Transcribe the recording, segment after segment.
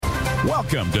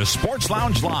Welcome to Sports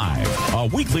Lounge Live, a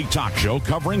weekly talk show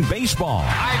covering baseball.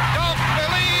 I don't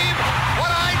believe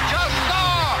what I just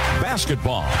saw.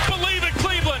 Basketball. Believe it,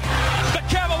 Cleveland. The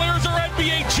Cavaliers are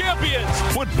NBA champions.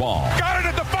 Football. Got it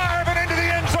at the 5 and into the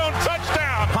end zone.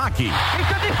 Touchdown. Hockey. He's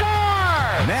 54.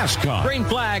 NASCAR. Green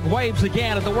flag waves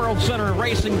again at the World Center of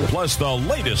Racing. Plus the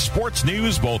latest sports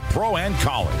news, both pro and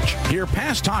college. Hear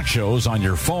past talk shows on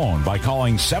your phone by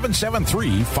calling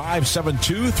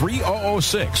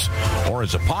 773-572-3006 or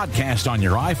as a podcast on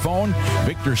your iPhone,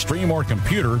 Victor Stream or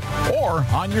computer, or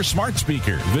on your smart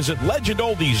speaker. Visit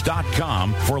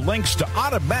legendoldies.com for links to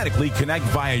automatically connect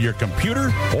via your computer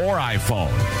or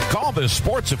iPhone. Call the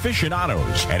Sports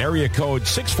Aficionados at area code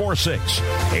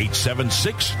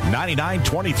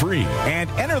 646-876-9923 and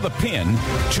enter the PIN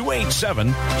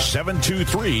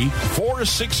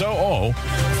 287-723-4600,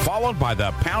 followed by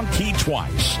the pound key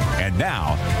twice. And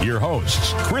now, your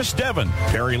hosts, Chris Devon,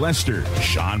 Perry Lester,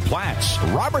 Sean Platts,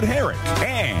 Robert Herrick,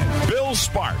 and Bill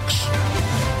Sparks.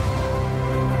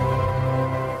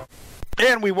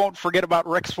 And we won't forget about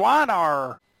Rick Swan,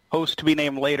 our host to be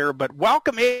named later, but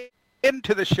welcome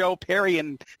into the show, Perry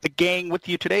and the gang with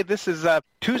you today. This is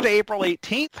Tuesday, April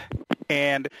 18th.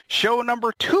 And show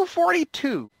number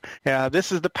 242.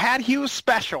 This is the Pat Hughes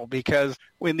special because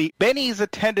when the Benny's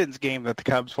attendance game that the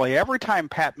Cubs play, every time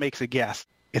Pat makes a guess,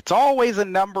 it's always a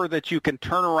number that you can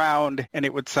turn around and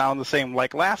it would sound the same.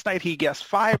 Like last night he guessed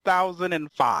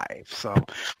 5,005. So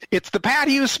it's the Pat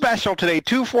Hughes special today,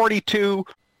 242.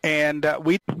 And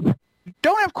we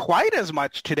don't have quite as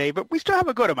much today, but we still have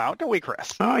a good amount, don't we,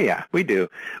 Chris? Oh, yeah, we do.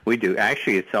 We do.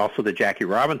 Actually, it's also the Jackie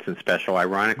Robinson special.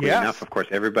 Ironically enough, of course,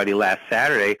 everybody last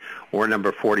Saturday wore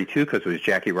number 42 because it was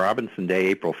Jackie Robinson Day,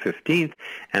 April 15th,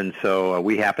 and so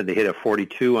we happened to hit a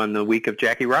 42 on the week of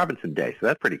Jackie Robinson Day, so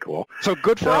that's pretty cool. So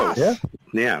good for us.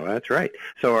 Yeah, well, that's right.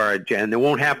 So and it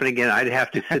won't happen again. I'd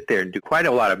have to sit there and do quite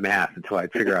a lot of math until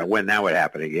I'd figure out when that would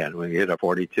happen again, when we hit a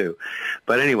 42.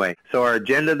 But anyway, so our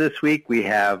agenda this week, we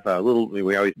have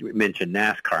we always mention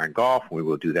NASCAR and golf. We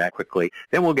will do that quickly.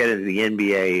 Then we'll get into the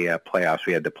NBA playoffs.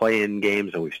 We had the play-in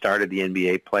games, and we've started the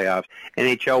NBA playoffs.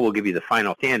 NHL will give you the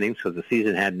final standings because the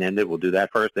season hadn't ended. We'll do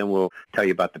that first. Then we'll tell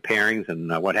you about the pairings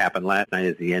and what happened last night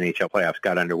as the NHL playoffs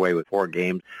got underway with four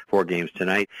games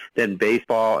tonight. Then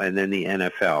baseball, and then the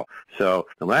NFL. So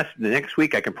the next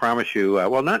week, I can promise you,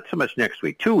 well, not so much next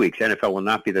week, 2 weeks, NFL will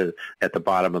not be at the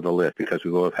bottom of the list because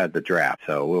we will have had the draft.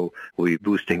 So we'll be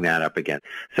boosting that up again.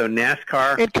 So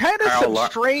NASCAR. And kind of some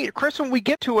strange, Chris, when we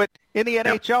get to it in the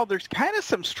NHL, there's kind of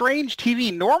some strange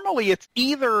TV. Normally it's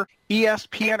either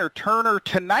ESPN or Turner.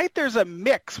 Tonight there's a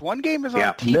mix. One game is on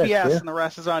TBS and the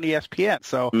rest is on ESPN.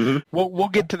 So we'll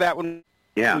get to that when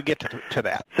we get to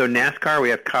that. So NASCAR, we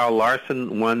have Kyle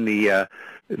Larson won the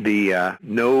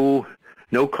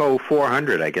NOCO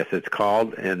 400, I guess it's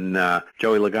called, and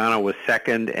Joey Logano was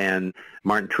second, and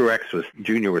Martin Truex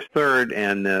Jr. was third,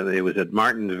 and it was at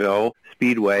Martinsville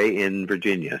Speedway in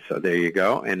Virginia. So there you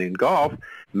go. And in golf,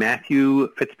 Matthew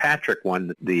Fitzpatrick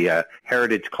won the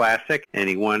Heritage Classic, and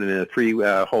he won in a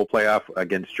three-hole playoff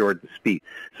against Jordan Spieth.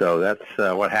 So that's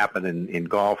what happened in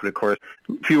golf. And, of course,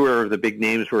 fewer of the big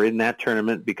names were in that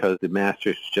tournament because the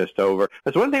Masters is just over.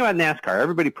 That's one thing about NASCAR.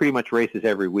 Everybody pretty much races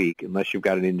every week unless you've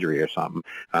got an injury or something,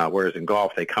 whereas in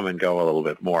golf they come and go a little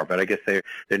bit more. But I guess they're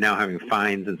now having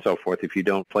fines and so forth if you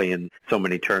don't play in so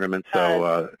many tournaments.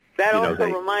 So that also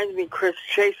reminds me, Chris,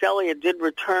 Chase Elliott did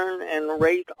return and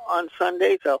race on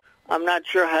Sunday, so I'm not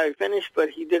sure how he finished, but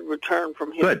he did return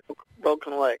from his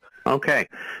broken leg. Okay.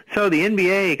 So the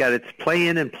NBA got its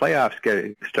play-in and playoffs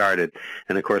started.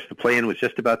 And, of course, the play-in was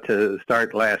just about to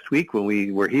start last week when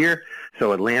we were here.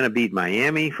 So Atlanta beat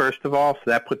Miami, first of all. So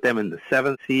that put them in the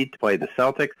 7th seed to play the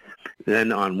Celtics.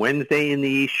 Then on Wednesday in the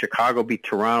East, Chicago beat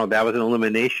Toronto. That was an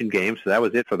elimination game, so that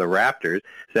was it for the Raptors.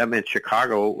 So that meant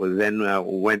Chicago then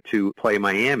went to play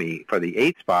Miami for the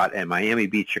 8th spot, and Miami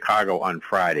beat Chicago on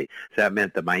Friday. So that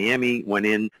meant that Miami went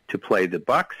in to play the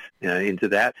Bucks into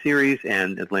that series,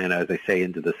 and Atlanta, as I say,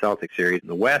 into the Celtics series in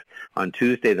the West. On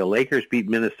Tuesday, the Lakers beat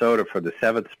Minnesota for the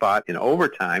 7th spot in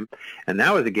overtime, and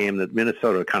that was a game that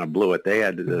Minnesota kind of blew it. They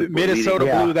had Minnesota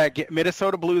blew that game.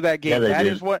 Minnesota blew that game.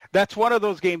 That's one of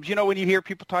those games. You know, when you hear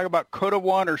people talk about could have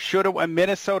won or should have won,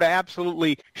 Minnesota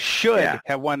absolutely should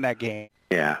have won that game.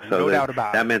 Yeah, so no doubt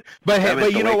about that it. meant.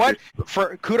 But you know what?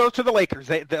 Lakers, Kudos to the Lakers.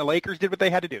 The Lakers did what they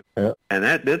had to do. Yeah. And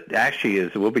that actually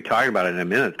is. We'll be talking about it in a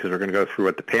minute because we're going to go through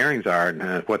what the pairings are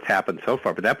and what's happened so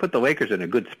far. But that put the Lakers in a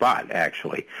good spot.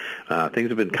 Actually, things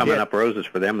have been coming up roses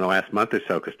for them in the last month or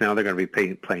so because now they're going to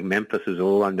be playing Memphis, who's a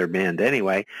little undermanned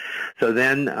anyway. So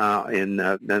then,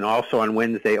 then also on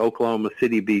Wednesday, Oklahoma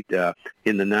City beat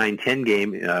in the 9-10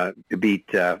 game.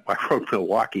 Beat I wrote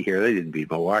Milwaukee here. They didn't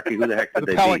beat Milwaukee. Who the heck did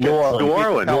they beat? New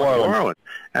Orleans.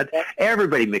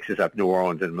 Everybody mixes up New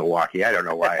Orleans and Milwaukee. I don't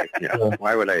know why.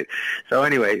 Why would I? So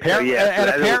anyway,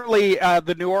 apparently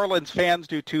the New Orleans fans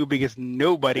do too because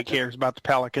nobody cares about the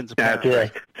Pelicans. That's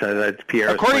right. So that's Pierre.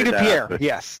 According to Pierre,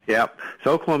 yes. Yep.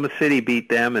 So Oklahoma City beat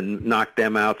them and knocked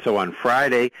them out. So on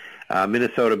Friday,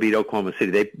 Minnesota beat Oklahoma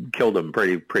City. They killed them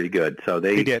pretty good. So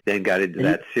they then got into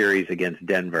that series against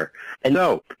Denver. And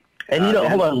hold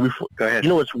on. Go ahead. You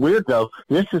know what's weird though?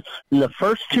 This is in the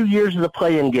first 2 years of the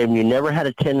play-in game. You never had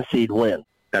a 10 seed win.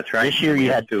 That's right. This year you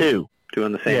had two. Two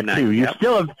on the same night. Two. You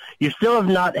still have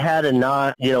not had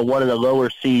one of the lower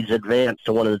seeds advance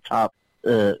to one of the top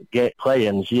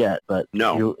play-ins yet. But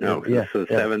no. So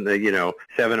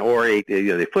 7 or 8.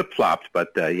 They flip-flopped,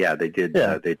 but they did.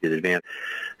 They did advance.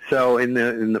 So in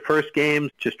the first game,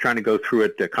 just trying to go through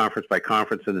it conference by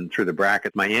conference and then through the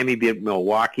brackets, Miami beat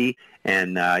Milwaukee,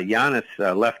 and Giannis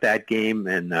left that game,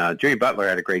 and Jimmy Butler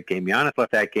had a great game. Giannis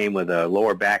left that game with a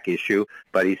lower back issue,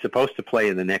 but he's supposed to play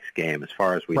in the next game, as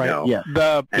far as we know. Yeah.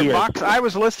 The Bucks. I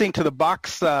was listening to the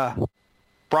Bucks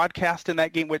broadcast in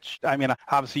that game, which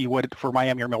obviously you would for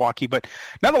Miami or Milwaukee, but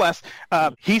nonetheless,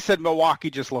 he said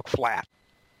Milwaukee just looked flat.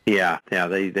 Yeah,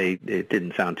 it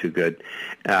didn't sound too good.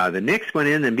 The Knicks went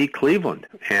in and beat Cleveland,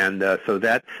 and so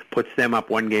that puts them up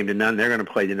 1-0. They're going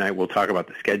to play tonight. We'll talk about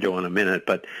the schedule in a minute,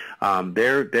 but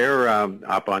they're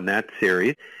up on that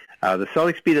series. The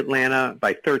Celtics beat Atlanta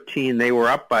by 13. They were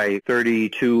up by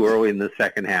 32 early in the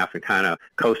second half and kind of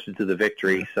coasted to the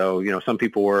victory. So some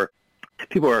people are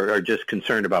just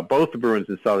concerned about both the Bruins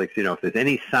and Celtics. If there's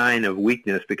any sign of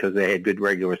weakness because they had good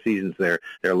regular seasons, they're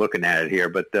looking at it here.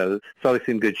 But the Celtics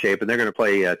in good shape, and they're going to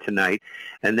play tonight.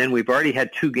 And then we've already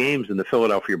had 2 games in the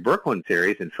Philadelphia-Brooklyn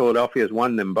series, and Philadelphia has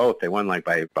won them both. They won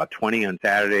by about 20 on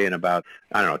Saturday and about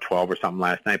 12 or something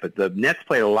last night. But the Nets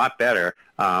played a lot better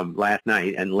last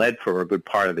night and led for a good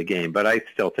part of the game. But I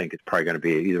still think it's probably going to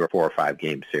be either a 4 or 5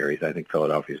 game series. I think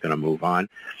Philadelphia is going to move on.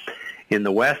 In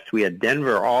the West, we had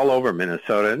Denver all over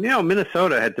Minnesota. And,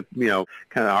 Minnesota had to,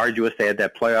 kind of arduous. They had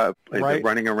that playoff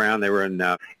running around. They were in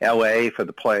L.A. for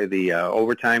the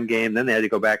overtime game. Then they had to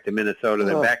go back to Minnesota,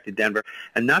 then back to Denver.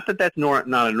 And not that that's not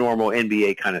a normal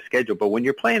NBA kind of schedule, but when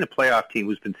you're playing a playoff team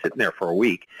who's been sitting there for a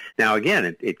week, now,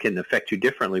 again, it can affect you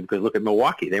differently because look at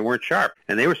Milwaukee. They weren't sharp,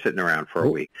 and they were sitting around for a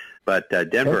week. But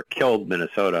Denver killed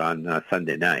Minnesota on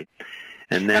Sunday night.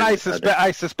 And I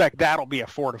suspect that'll be a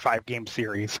 4 to 5 game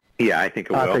series. Yeah, I think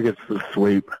it will. I think it's the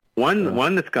sweep.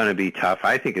 One that's going to be tough,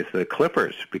 I think, is the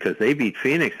Clippers because they beat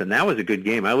Phoenix, and that was a good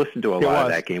game. I listened to a lot of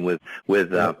that game with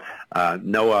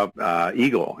Noah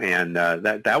Eagle, and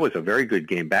that was a very good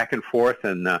game, back and forth.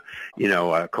 And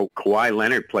Kawhi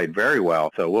Leonard played very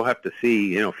well, so we'll have to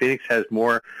see. Phoenix has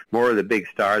more of the big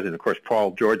stars, and of course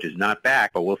Paul George is not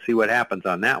back, but we'll see what happens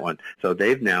on that one. So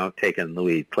they've now taken the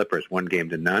lead. Clippers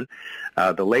 1-0.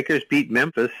 The Lakers beat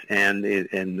Memphis, and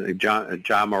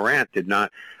Ja Morant did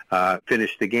not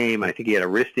finished the game. I think he had a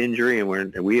wrist injury,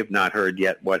 and we have not heard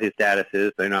yet what his status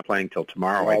is. They're not playing till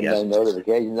tomorrow, I guess. No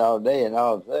notifications all day, and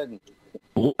all of a sudden.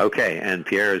 Okay, and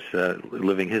Pierre's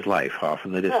living his life off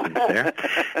in the distance there.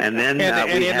 And then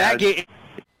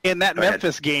in that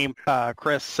Memphis game,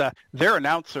 Chris, their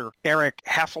announcer, Eric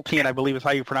Hasseltine, I believe is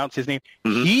how you pronounce his name,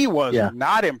 he was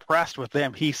not impressed with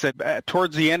them. He said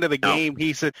towards the end of the game,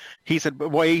 he said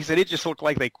it just looked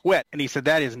like they quit, and he said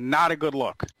that is not a good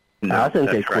look. No, I think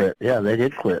they quit. Right. Yeah, they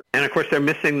did quit. And, of course, they're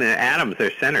missing the Adams,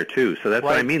 their center, too. So that's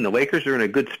what I mean. The Lakers are in a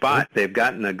good spot. They've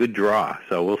gotten a good draw.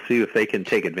 So we'll see if they can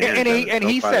take advantage of it. And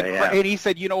he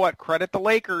said, you know what, credit the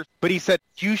Lakers. But he said,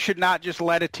 you should not just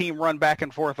let a team run back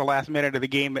and forth the last minute of the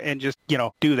game and just,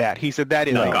 do that. He said that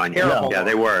is terrible. Yeah,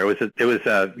 they were. It was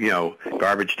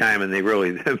garbage time, and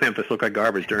Memphis looked like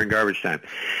garbage during garbage time.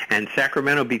 And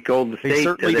Sacramento beat Golden State.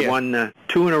 They won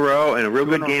 2 in a row and a real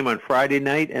good game on Friday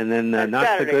night, and then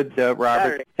not so good.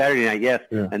 Robert, Saturday night, yes,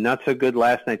 and not so good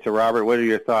last night. So, Robert, what are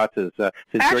your thoughts?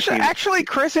 Actually,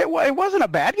 Chris, it wasn't a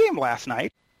bad game last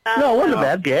night. No, it wasn't a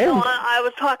bad game. No, I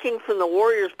was talking from the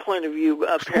Warriors' point of view.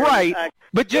 Right,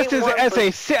 but just as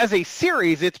a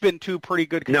series, it's been two pretty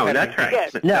good competitors. No, that's right.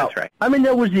 Yes. That's right. I mean,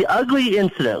 there was the ugly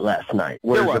incident last night.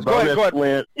 There was. Go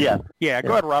ahead. Yeah. Yeah,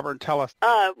 go ahead, Robert, and tell us.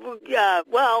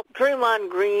 Well, Draymond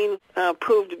Green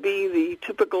proved to be the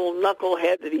typical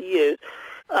knucklehead that he is.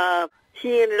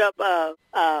 He ended up,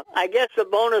 I guess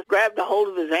Sabonis grabbed a hold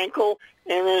of his ankle,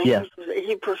 and then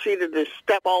he proceeded to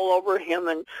step all over him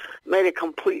and made a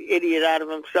complete idiot out of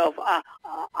himself.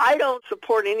 I don't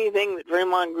support anything that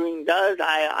Draymond Green does.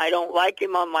 I don't like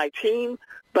him on my team,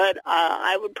 but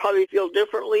I would probably feel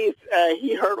differently if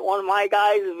he hurt one of my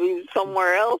guys if he was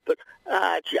somewhere else. But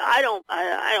I don't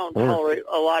tolerate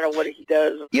a lot of what he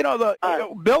does.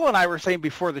 Bill and I were saying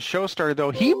before the show started,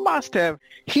 though, he must have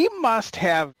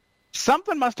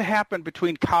something must have happened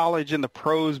between college and the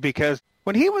pros, because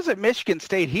when he was at Michigan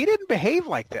State, he didn't behave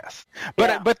like this.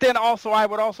 But then also, I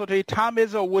would also tell you, Tom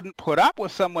Izzo wouldn't put up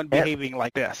with someone behaving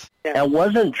like this. Yeah. And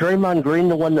wasn't Draymond Green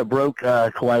the one that broke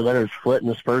Kawhi Leonard's foot in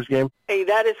the Spurs game? Hey,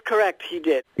 that is correct. He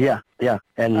did. Yeah.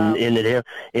 And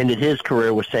ended his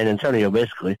career with San Antonio,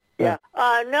 basically. Yeah.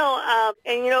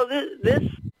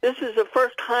 This is the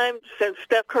first time since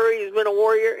Steph Curry has been a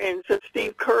Warrior and since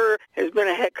Steve Kerr has been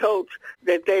a head coach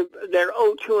that they're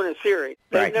 0-2 in a series.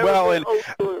 Right.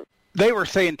 They were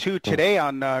saying too today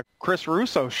on Chris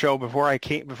Russo's show before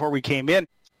we came in.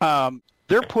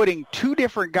 They're putting two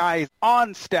different guys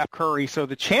on Steph Curry, so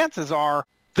the chances are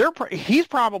he's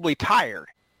probably tired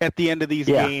at the end of these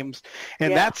games,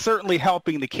 and that's certainly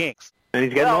helping the Kings. And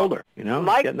he's getting older, He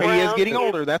is getting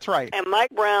older, that's right. And Mike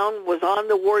Brown was on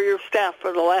the Warriors staff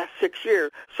for the last 6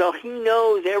 years, so he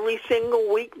knows every single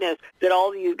weakness that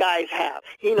all these guys have.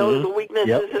 He knows the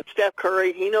weaknesses of Steph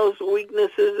Curry. He knows the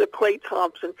weaknesses of Klay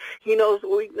Thompson. He knows the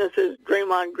weaknesses of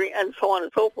Draymond Green, and so on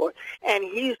and so forth. And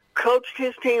he's coached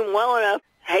his team well enough.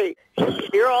 Hey,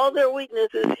 here are all their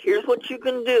weaknesses. Here's what you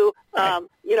can do.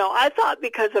 I thought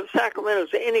because of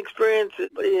Sacramento's inexperience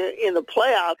in the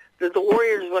playoffs that the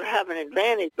Warriors would have an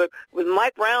advantage. But with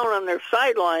Mike Brown on their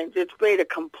sidelines, it's made a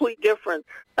complete difference.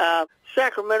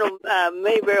 Sacramento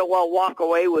may very well walk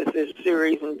away with this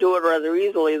series and do it rather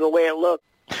easily the way it looks.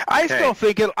 I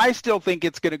still think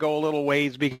it's going to go a little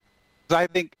ways, because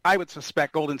I would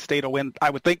suspect Golden State will win.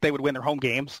 I would think they would win their home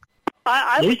games.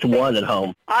 At least one at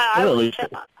home.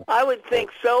 I would think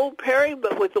so, Perry,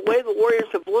 but with the way the Warriors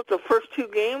have looked the first two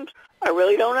games, I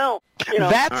really don't know.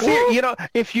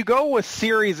 If you go with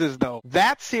series, though,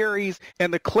 that series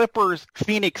and the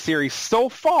Clippers-Phoenix series so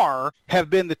far have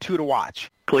been the two to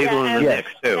watch. Cleveland and the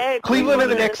next two. Cleveland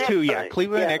and the next two,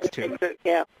 Cleveland and the next two.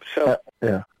 Yeah, so.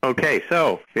 Okay,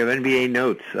 so we have NBA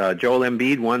notes. Joel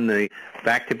Embiid won the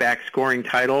back-to-back scoring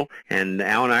title, and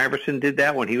Allen Iverson did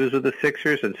that when he was with the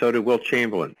Sixers, and so did Wilt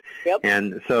Chamberlain. Yep.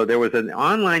 And so there was an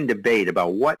online debate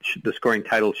about what the scoring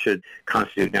title should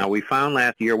constitute. Now, we found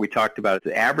last year, we talked about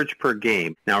the average per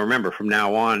game. Now, remember, from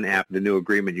now on, after the new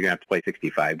agreement, you're going to have to play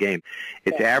 65 games.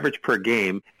 It's average per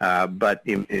game, but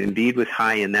Embiid was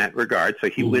high in that regard,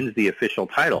 so he wins the official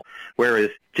title,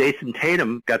 whereas Jason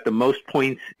Tatum got the most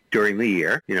points during the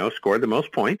year, scored the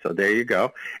most points, so there you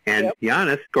go. And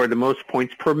Giannis scored the most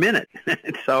points per minute.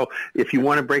 So if you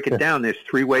want to break it down, there's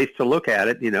three ways to look at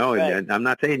it, and I'm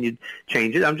not saying you'd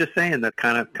change it. I'm just saying that's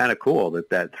kind of cool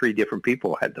that three different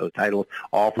people had those titles,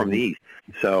 all from the East.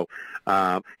 So,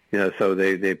 so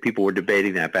they people were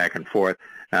debating that back and forth.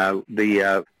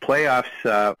 The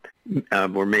playoffs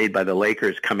were made by the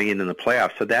Lakers coming in the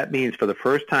playoffs. So that means for the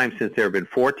first time since there have been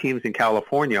four teams in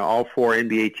California, all four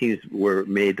NBA teams were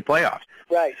made the playoffs.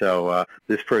 Right. So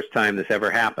this first time this ever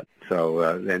happened. So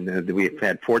and we've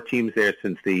had four teams there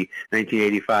since the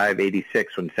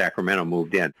 1985-86 when Sacramento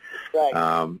moved in.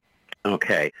 Right.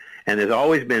 Okay. And there's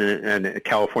always been a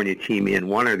California team in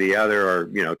one or the other,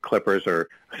 or Clippers or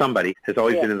somebody has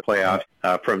always been in the playoffs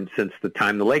since the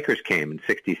time the Lakers came in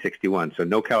 60-61. So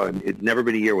it's never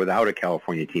been a year without a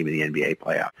California team in the NBA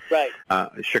playoffs. Right.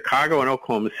 Chicago and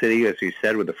Oklahoma City, as you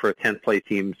said, were the first 10th place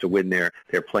teams to win their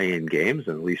play-in games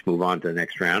and at least move on to the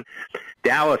next round.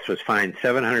 Dallas was fined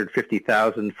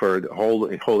 $750,000 for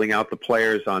holding out the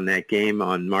players on that game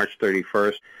on March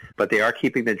 31st, but they are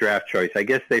keeping the draft choice. I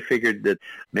guess they figured that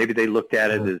maybe they looked at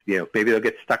it as maybe they'll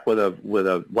get stuck with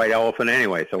a white elephant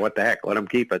anyway. So what the heck? Let them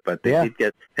keep it. But they did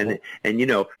get and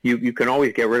you can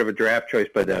always get rid of a draft choice,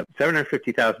 but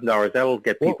 $750,000 that'll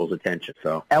get people's attention.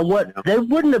 So they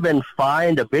wouldn't have been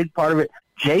fined. A big part of it,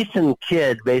 Jason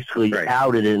Kidd basically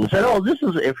outed it and said, "Oh, this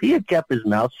is if he had kept his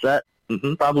mouth shut."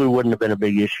 probably wouldn't have been a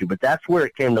big issue. But that's where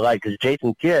it came to light because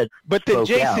Jason Kidd. But the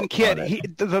Jason Kidd,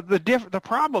 the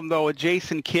problem though with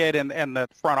Jason Kidd and the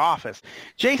front office,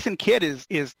 Jason Kidd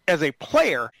is as a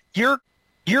player,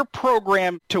 you're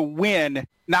programmed to win,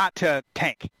 not to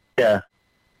tank. Yeah.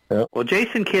 Well,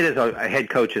 Jason Kidd as a head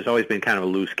coach has always been kind of a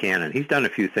loose cannon. He's done a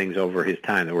few things over his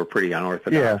time that were pretty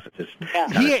unorthodox. Yeah.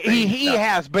 He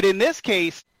has, but in this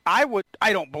case, I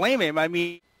don't blame him. I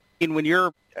mean, when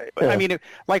you're,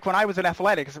 like when I was in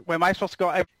athletics, when am I supposed to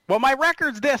go? Well, my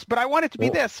record's this, but I want it to be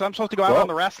this, so I'm supposed to go out on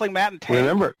the wrestling mat and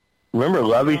tank. Remember,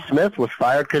 Lovie Smith was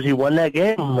fired because he won that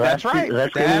game. That's right.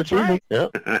 That's right.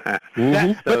 Yep.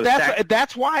 But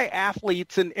that's why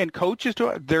athletes and coaches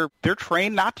they're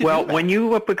trained not to. Well, do that. when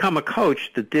you become a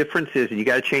coach, the difference is you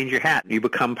got to change your hat. You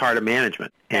become part of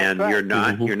management, and you're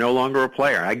not. You're no longer a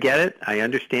player. I get it. I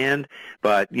understand.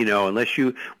 But unless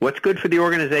what's good for the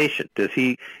organization? Does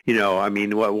he?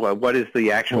 What is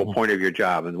the actual point of your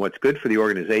job? And what's good for the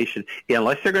organization?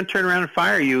 Unless they're going to turn around and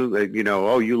fire you.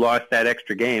 You lost that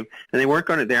extra game. And they aren't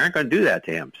going to do that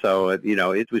to him. So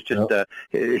it was just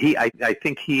I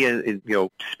think he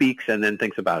speaks and then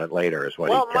thinks about it later is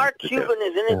what. Well, Mark Cuban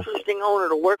is an interesting owner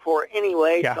to work for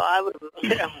anyway. Yeah. So I would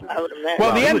imagine.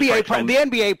 Well, the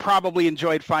NBA probably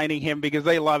enjoyed finding him because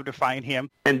they love to find him.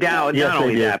 And Dallas, not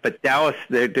only that, but Dallas,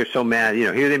 they're so mad.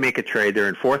 Here they make a trade. They're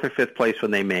in 4th or 5th place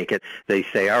when they make it. They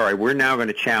say, all right, we're now going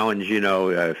to challenge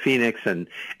Phoenix and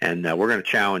we're going to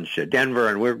challenge Denver,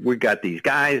 and we got these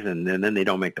guys, and then they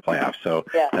don't make the playoffs. So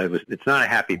it's not a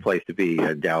happy place to be,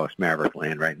 Dallas Maverick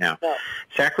land right now. No.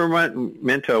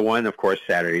 Sacramento won, of course,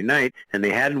 Saturday night, and they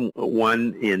hadn't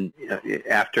won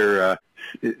after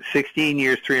 16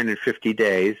 years, 350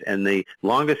 days, and the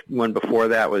longest one before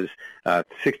that was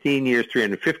 16 years,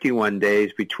 351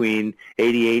 days between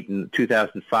 88 and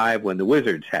 2005 when the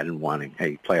Wizards hadn't won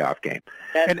a playoff game.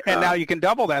 And now you can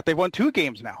double that. They've won 2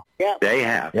 games now. Yeah. They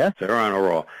have. Yeah. They're on a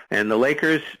roll. And the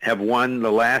Lakers have won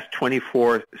the last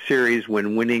 24 series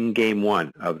when winning game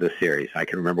 1 of the series. I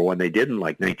can remember when they didn't,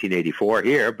 like 1984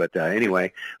 here, but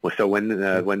anyway, so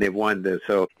when they've won,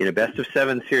 so in a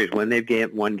best-of-7 series, when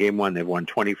they've won game 1, they've won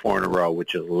 24 in a row,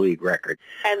 which is a league record.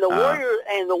 And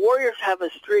the Warriors have a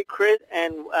streak, Chris,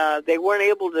 and they weren't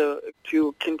able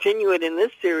to continue it in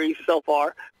this series so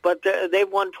far, but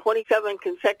they've won 27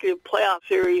 consecutive playoff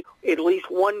series, at least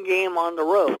 1 game on the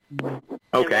road.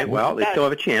 Okay, well, they still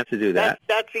have a chance to do that.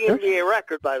 That's the NBA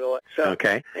record, by the way. So,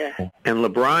 okay. Yeah. And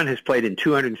LeBron has played in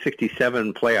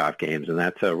 267 playoff games, and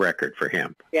that's a record for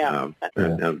him. Yeah.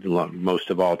 Most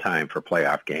of all time for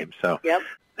playoff games. So. Yep.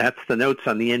 That's the notes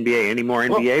on the NBA. Any more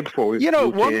NBA before we?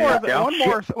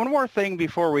 One more thing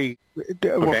before we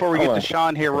get to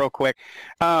Sean here real quick.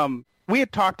 We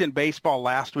had talked in baseball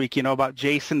last week, about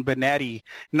Jason Benetti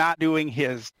not doing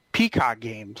his Peacock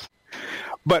games,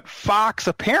 but Fox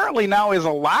apparently now is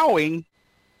allowing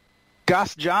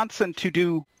Gus Johnson to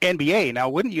do NBA. Now,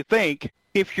 wouldn't you think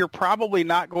if you're probably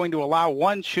not going to allow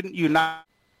one, shouldn't you not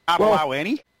allow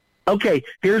any? Okay,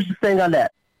 here's the thing on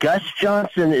that. Gus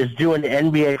Johnson is doing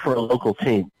NBA for a local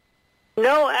team.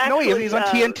 No, actually, he's on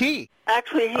TNT.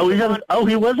 Actually, he was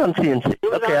on TNT.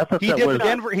 Okay, I thought he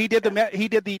did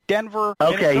the Denver.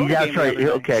 Okay, that's right.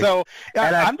 Okay. So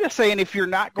I'm just saying, if you're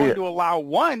not going to allow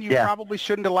one, you probably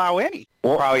shouldn't allow any.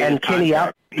 Well, probably and Kenny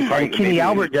Albert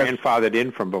does grandfathered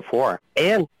in from before.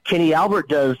 And Kenny Albert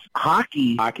does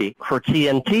hockey for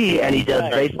TNT, and he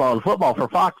does baseball and football for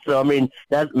Fox. So I mean,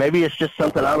 that maybe it's just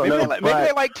something I don't know. Maybe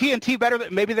they like TNT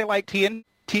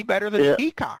better than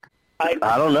Peacock. I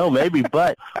don't know, maybe,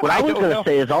 but what I was going to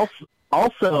say is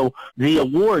also the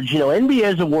awards.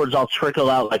 NBA's awards all trickle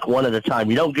out like one at a time.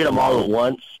 You don't get them all at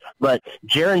once. But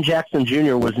Jaren Jackson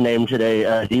Jr. was named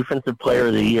today Defensive Player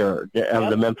of the Year of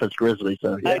the Memphis Grizzlies.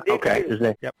 So yeah, okay, his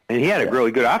name. Yep. And he had a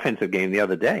really good offensive game the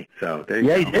other day. So there you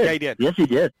go. He did. Yeah, he did. Yes, he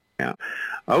did. Yeah.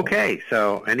 Okay.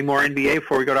 So any more NBA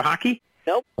before we go to hockey?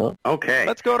 Nope. Okay.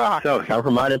 Let's go to hockey. So, time for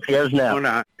mine and Pierre's now.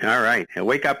 All right.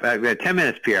 Wake up. 10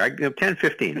 minutes, Pierre. 10,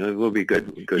 15. We'll be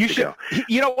good to go.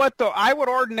 You know what, though? I would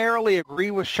ordinarily agree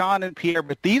with Sean and Pierre,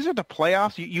 but these are the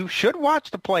playoffs. You should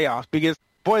watch the playoffs because,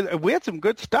 boy, we had some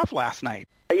good stuff last night.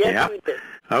 Yes, we did.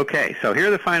 Okay, so here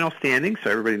are the final standings, so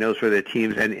everybody knows where their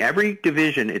teams. And every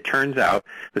division, it turns out,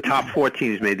 the top 4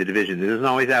 teams made the division. It isn't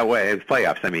always that way. It's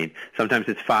playoffs. I mean, sometimes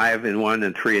it's 5 in one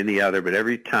and 3 in the other, but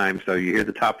every time, so you hear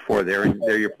the top 4,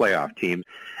 they're your playoff teams.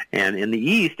 And in the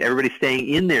East, everybody's staying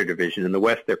in their division. In the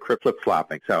West, they're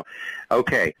flip-flopping. So,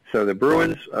 okay, so the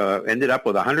Bruins ended up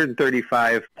with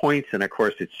 135 points, and, of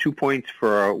course, it's 2 points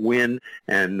for a win,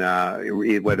 and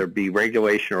whether it be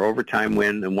regulation or overtime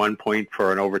win, and 1 point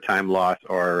for an overtime loss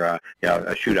or or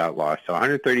a shootout loss. So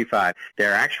 135.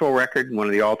 Their actual record, one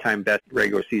of the all-time best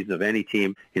regular seasons of any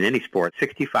team in any sport,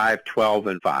 65, 12,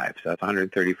 and 5. So that's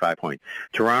 135 points.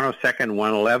 Toronto second,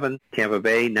 111. Tampa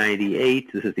Bay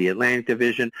 98. This is the Atlantic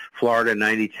Division. Florida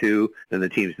 92. Then the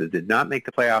teams that did not make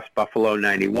the playoffs, Buffalo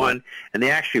 91, and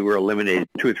they actually were eliminated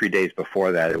 2 or 3 days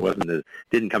before that. It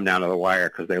didn't come down to the wire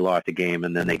because they lost a game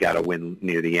and then they got a win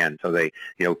near the end. So they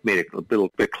made it a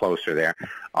little bit closer there.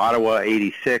 Ottawa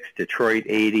 86, Detroit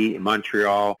 80,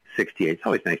 Montreal 68. It's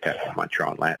always nice to have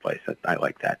Montreal in last place. I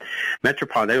like that.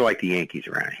 Metropolitan, they're like the Yankees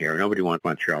around here. Nobody wants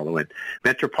Montreal to win.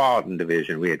 Metropolitan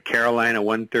Division, we had Carolina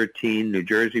 113, New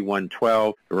Jersey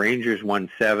 112, the Rangers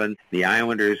 107, the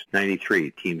Islanders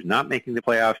 93. Teams not making the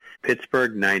playoffs,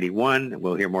 Pittsburgh 91.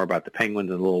 We'll hear more about the Penguins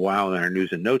in a little while in our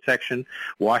news and notes section.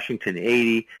 Washington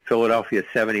 80, Philadelphia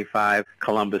 75,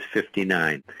 Columbus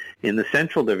 59. In the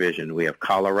Central Division, we have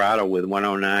Colorado with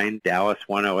 109, Dallas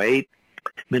 108,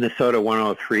 Minnesota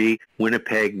 103,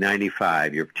 Winnipeg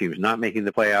 95. Your team's not making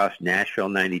the playoffs. Nashville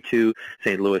 92,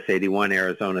 St. Louis 81,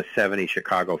 Arizona 70,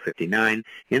 Chicago 59.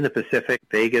 In the Pacific,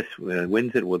 Vegas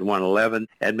wins it with 111,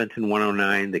 Edmonton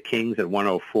 109, the Kings at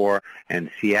 104,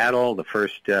 and Seattle,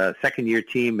 the second-year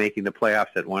team making the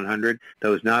playoffs at 100.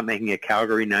 Those not making it,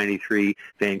 Calgary 93,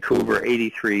 Vancouver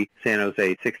 83, San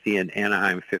Jose 60, and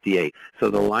Anaheim 58.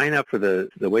 So the lineup for the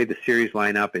way the series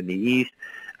line up in the East,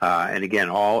 and again,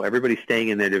 everybody staying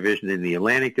in their division. In the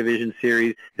Atlantic Division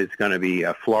Series, it's going to be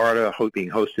Florida being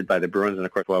hosted by the Bruins, and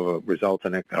of course we'll have results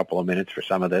in a couple of minutes for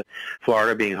some of this.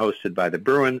 Florida being hosted by the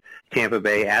Bruins, Tampa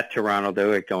Bay at Toronto,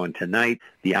 they're going tonight.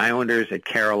 The Islanders at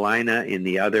Carolina in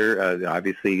the other,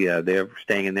 obviously they're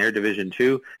staying in their division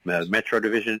too, Metro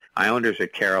Division. Islanders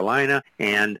at Carolina,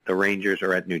 and the Rangers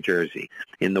are at New Jersey.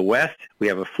 In the West, we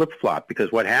have a flip-flop,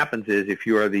 because what happens is if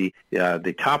you are the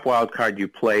top wild card, you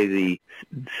play the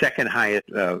second highest,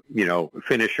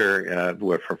 finisher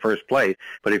for first place.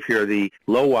 But if you're the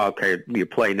low wild card, you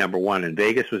play number one. And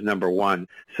Vegas was number one,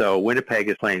 so Winnipeg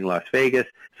is playing Las Vegas.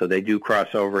 So they do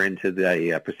cross over into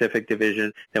the Pacific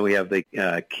Division. Then we have the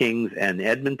Kings and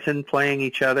Edmonton playing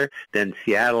each other. Then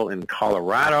Seattle and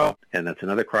Colorado, and that's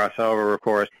another crossover, of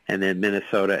course. And then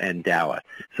Minnesota and Dallas.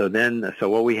 So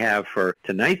what we have for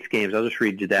tonight's games, I'll just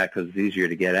read you that because it's easier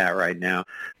to get at right now.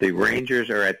 The Rangers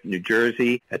are at New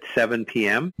Jersey at 7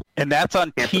 p.m. And that's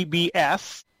on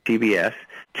TBS. TBS.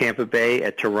 Tampa Bay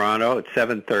at Toronto at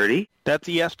 7:30. That's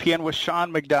ESPN with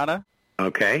Sean McDonough.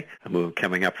 Okay,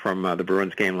 coming up from the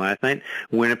Bruins game last night.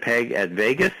 Winnipeg at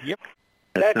Vegas. Yep.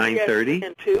 That's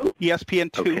 9:30.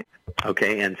 ESPN 2.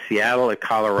 Okay, and Seattle at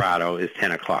Colorado is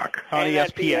 10 o'clock. On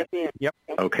ESPN. Yep.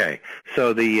 Okay,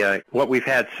 so what we've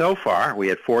had so far, we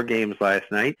had 4 games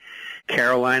last night.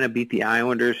 Carolina beat the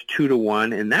Islanders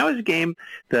 2-1, and that was a game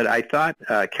that I thought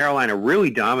Carolina really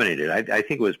dominated. I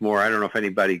think it was more, I don't know if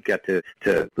anybody got to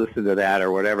listen to that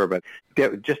or whatever, but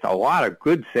just a lot of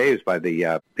good saves by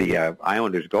the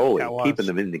Islanders goalie, keeping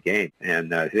them in the game.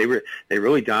 And they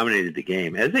really dominated the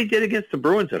game, as they did against the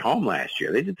Bruins at home last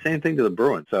year. They did the same thing to the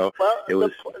Bruins. So it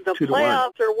was the 2-1.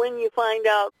 Playoffs are when you find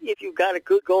out if you've got a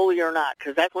good goalie or not,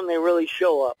 because that's when they really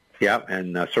show up. Yeah,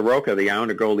 and Soroka, the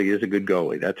Islander goalie, is a good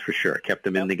goalie. That's for sure. Kept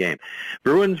them in the game.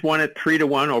 Bruins won it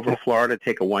 3-1 over Florida.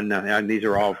 Take a 1-0. And these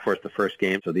are all, of course, the first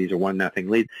game, so these are 1-0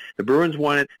 leads. The Bruins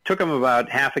won it. Took them about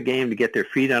half a game to get their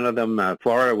feet under them.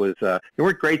 Florida was there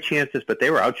weren't great chances, but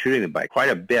they were out shooting them by quite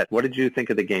a bit. What did you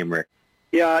think of the game, Rick?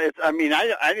 Yeah,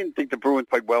 I didn't think the Bruins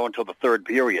played well until the third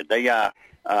period. Their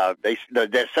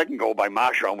second goal by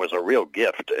Marchand was a real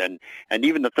gift, and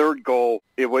even the third goal,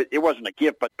 it wasn't a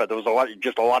gift, but there was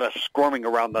a lot of squirming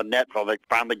around the net until they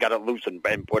finally got it loose and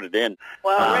put it in.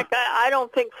 Well, Rick, I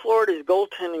don't think Florida's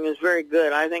goaltending is very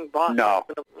good. I think Boston. No,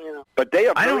 but they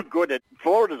are very good at.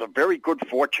 Florida's a very good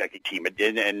forechecking team,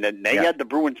 and they had the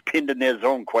Bruins pinned in their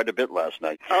zone quite a bit last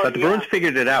night. But the Bruins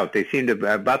figured it out. They seemed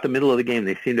to about the middle of the game.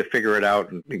 They seemed to figure it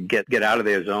out and get out of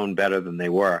their zone better than they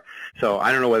were. So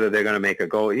I don't know whether they're going to make a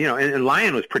goal. And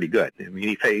Lyon was pretty good. I mean,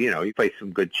 he faced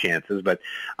some good chances, but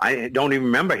I don't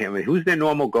even remember him. Who's their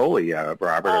normal goalie,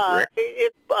 Robert?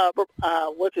 Rick?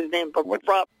 What's his name?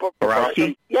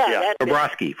 Bobrovsky? Yeah.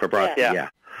 Bobrovsky. Yeah.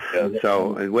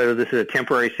 So whether this is a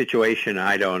temporary situation,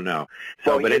 I don't know.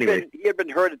 So, but anyway, he had been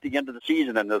hurt at the end of the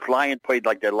season, and this Lion played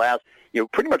like their last.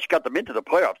 Pretty much got them into the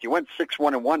playoffs. He went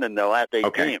 6-1-1 in their last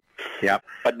 8 games. Yeah.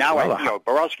 But now,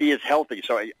 Borowski is healthy,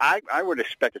 so I would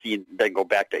expect to see then go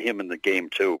back to him in the game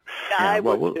too. Yeah, I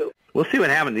would too. We'll see what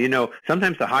happens.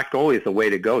 Sometimes the hot goalie is the way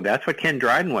to go. That's what Ken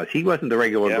Dryden was. He wasn't the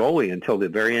regular goalie until the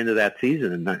very end of that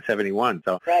season in '71.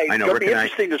 So right. I know. It'll be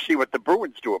interesting to see what the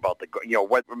Bruins do about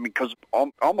because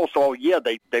almost all year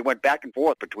they went back and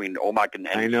forth between Omak and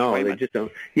I know. Swayman. They just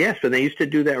don't. Yes, and they used to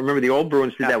do that. Remember, the old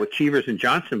Bruins did that with Cheevers and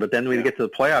Johnson, but then when you get to the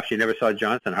playoffs, you never saw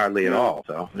Johnson hardly at all.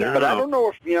 So, but I don't know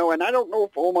if, and I don't know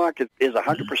if Omak is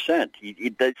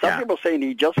 100%. Some people saying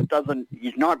he just doesn't,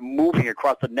 he's not moving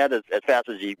across the net as fast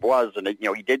as he was, and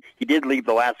he did leave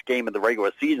the last game of the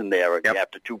regular season there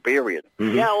after 2 periods.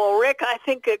 Mm-hmm. Yeah, well, Rick, I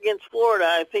think against Florida,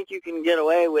 I think you can get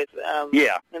away with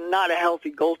not a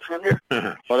healthy goaltender.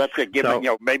 Well, that's good.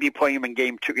 Maybe play him in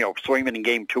game 2, Swayman in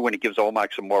game 2, and it gives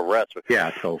Omak some more rest.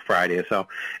 Yeah, so Friday or so.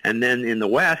 And then in the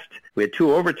West, we had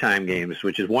 2 overtime games,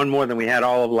 which is one more than we had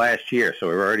all of last year. So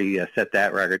we've already set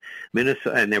that record.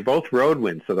 Minnesota, and they're both road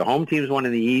wins. So the home teams won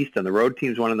in the East, and the road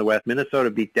teams won in the West. Minnesota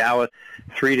beat Dallas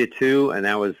 3-2, and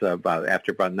that was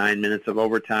after about 9 minutes of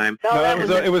overtime.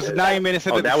 It was 9 minutes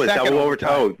into that the was second double overtime.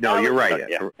 Oh, no, you're right.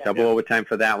 Double overtime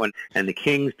for that one. And the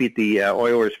Kings beat the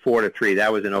Oilers 4-3.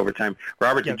 That was in overtime.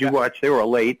 Robert, did you watch? They were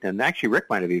late, and actually Rick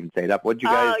might have even stayed up. What did you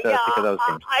guys think of those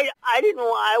games? I didn't.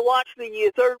 I watched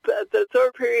the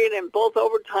third period and both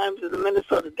overtimes of the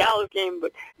Minnesota-Dallas game,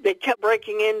 but they kept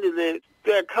breaking into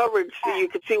the coverage so you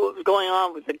could see what was going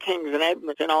on with the Kings and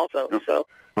Edmonton also. So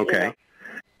okay.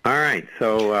 All right,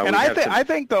 so and I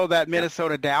think though that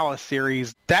Minnesota-Dallas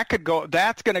series that's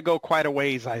going to go quite a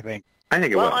ways. I think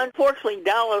it will. Unfortunately,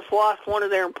 Dallas lost one of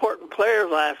their important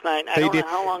players last night. I don't know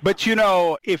how long. But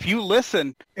if you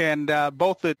listen, and I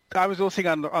was listening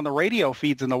on the radio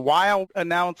feeds, and the Wild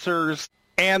announcers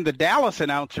and the Dallas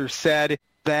announcers said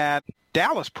that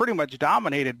Dallas pretty much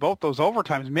dominated both those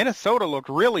overtimes. Minnesota looked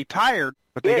really tired,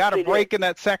 but they got a break in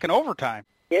that second overtime.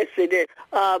 Yes, they did.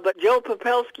 But Joe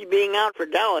Pavelski being out for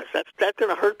Dallas, that's going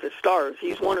to hurt the Stars.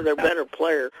 He's one of their better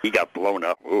players. He got blown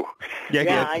up. Ooh.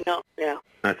 Yeah, I know. Yeah.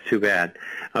 That's too bad.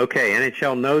 Okay,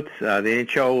 NHL notes. The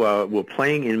NHL will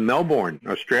playing in Melbourne,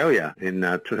 Australia, in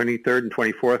 23rd and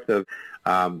 24th of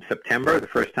September, the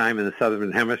first time in the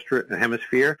Southern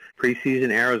Hemisphere,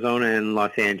 preseason Arizona and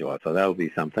Los Angeles. So that'll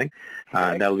be something.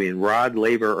 That'll be in Rod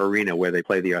Laver Arena where they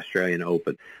play the Australian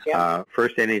Open. Yeah.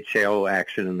 First NHL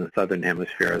action in the Southern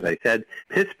Hemisphere, as I said.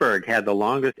 Pittsburgh had the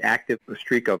longest active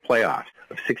streak of playoffs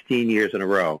of 16 years in a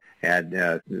row, and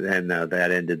that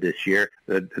ended this year.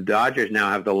 The Dodgers now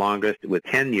have the longest with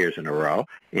 10 years in a row,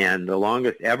 and the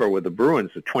longest ever with the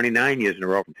Bruins with 29 years in a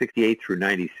row from 68 through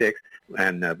 96.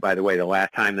 And by the way, the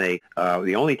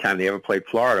only time they ever played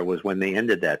Florida was when they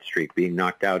ended that streak, being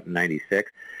knocked out in 96.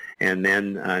 And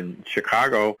then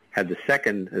Chicago had the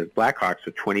second, Blackhawks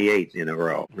with 28 in a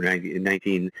row, in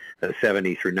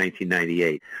 1970 through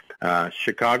 1998.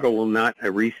 Chicago will not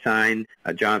re-sign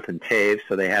Jonathan Toews,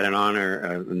 so they had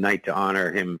a night to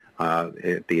honor him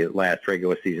at the last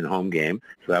regular season home game.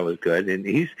 So that was good. And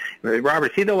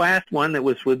Robert, is he the last one that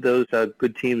was with those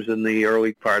good teams in the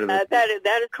early part of the that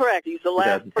is correct. He's the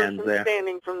last person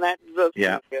standing from that.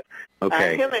 Yeah.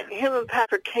 Okay. Him and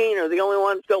Patrick Kane are the only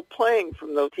ones still playing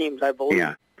from those teams, I believe.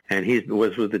 Yeah. And he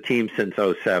was with the team since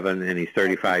 2007, and he's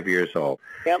 35 years old.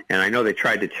 Yep. And I know they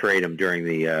tried to trade him during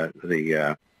the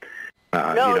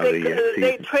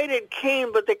they traded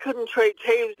Kane, but they couldn't trade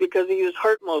Toews because he was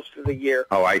hurt most of the year.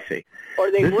 Oh, I see.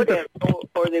 Or they would have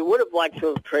liked to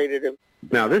have traded him.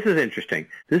 Now, this is interesting.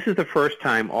 This is the first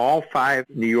time all 5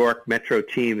 New York Metro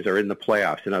teams are in the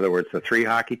playoffs. In other words, the 3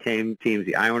 hockey teams,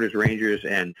 the Islanders, Rangers,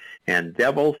 and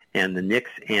Devils, and the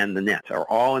Knicks and the Nets are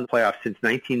all in the playoffs since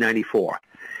 1994.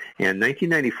 And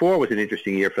 1994 was an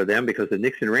interesting year for them because the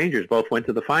Knicks and Rangers both went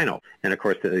to the final. And, of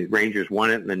course, the Rangers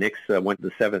won it, and the Knicks went to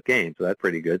the 7th game. So that's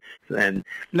pretty good. And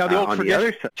now, the old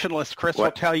traditionalists, Chris, will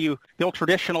tell you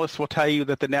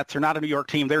that the Nets are not a New York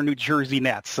team. They're New Jersey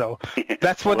Nets. So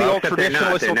that's what the old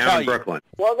traditionalists will tell you. Brooklyn.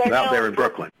 Well, they're in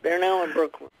Brooklyn. They're now in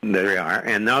Brooklyn. There they are.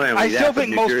 And not only I still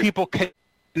think most people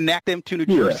connect them to New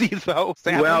Jersey, though.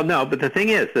 Sadly. Well, no, but the thing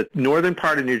is, the northern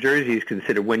part of New Jersey is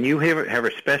considered, when you have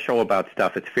a special about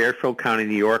stuff, it's Fairfield County,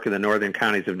 New York, and the northern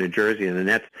counties of New Jersey, and the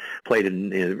Nets played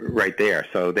right there.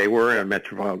 So they were a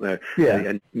metropolitan.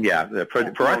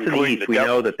 For us in the East, we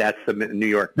know that that's the New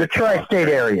York. The tri-state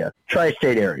area.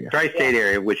 Tri-state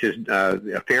area, which is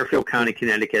Fairfield County,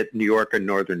 Connecticut, New York, and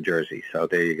northern Jersey. So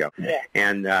there you go. Yeah.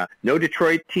 And no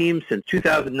Detroit team since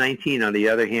 2019, on the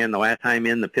other hand. The last time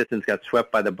the Pistons got swept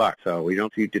by the Bucks, so we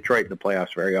don't see Detroit in the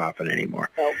playoffs very often anymore.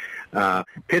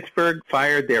 Pittsburgh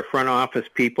fired their front office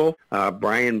people,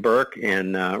 Brian Burke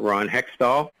and Ron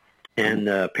Hextall. And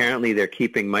apparently they're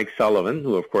keeping Mike Sullivan,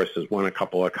 who, of course, has won a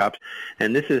couple of cups.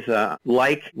 And this is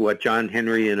like what John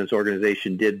Henry and his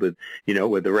organization did with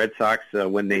the Red Sox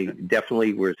when they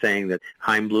definitely were saying that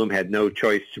Chaim Bloom had no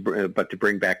choice but to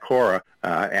bring back Cora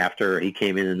after he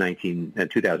came in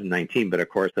 2019. But, of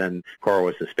course, then Cora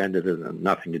was suspended. There's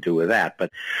nothing to do with that.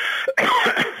 But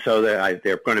so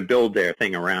they're going to build their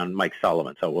thing around Mike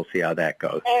Sullivan. So we'll see how that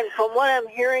goes. And from what I'm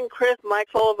hearing, Chris, Mike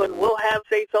Sullivan will have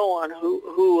say-so on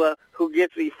who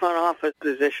gets the front office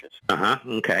positions.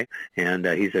 Okay. And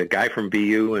he's a guy from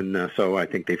BU, and so I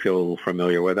think they feel a little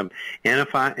familiar with him.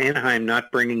 Anaheim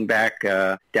not bringing back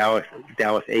Dallas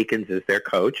Aikens as their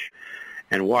coach,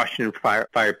 and Washington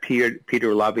fired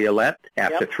Peter Laviolette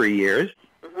after 3 years.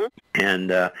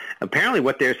 And apparently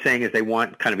what they're saying is they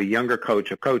want kind of a younger coach,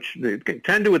 kind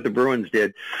of do what the Bruins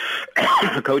did,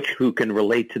 a coach who can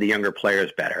relate to the younger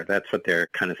players better. That's what they're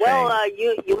kind of saying. Well,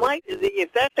 you might,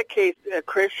 if that's the case,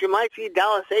 Chris, you might see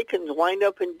Dallas Aikens wind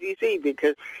up in D.C.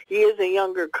 because he is a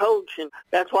younger coach, and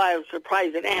that's why I was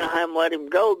surprised that Anaheim let him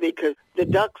go, because the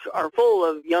Ducks are full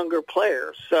of younger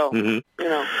players. So,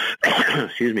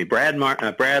 Excuse me. Brad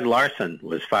Larson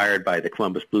was fired by the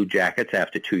Columbus Blue Jackets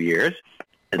after 2 years.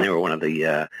 And they were one of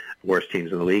the worst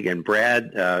teams in the league. And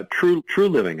Brad True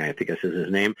Living, I think this is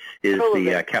his name, is he's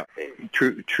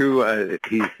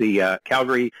the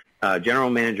Calgary general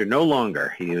manager no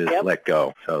longer. He was let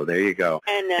go. So there you go.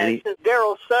 And since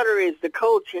Darryl Sutter is the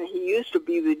coach, and he used to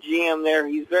be the GM there,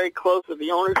 he's very close to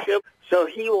the ownership, so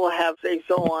he will have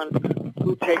say-so on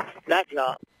who takes that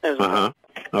job as well.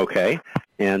 Okay.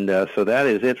 And so that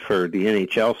is it for the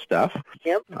NHL stuff.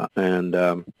 Yep.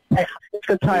 It's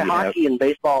going to tie hockey and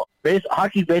baseball,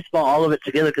 all of it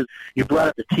together, because you brought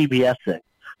up the TBS thing.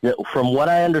 From what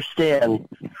I understand,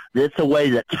 it's a way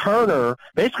that Turner's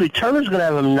going to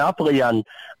have a monopoly on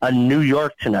New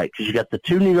York tonight, because you got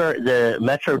the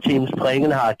Metro teams playing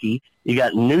in hockey. You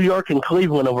got New York and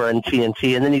Cleveland over in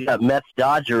TNT, and then you got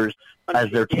Mets-Dodgers as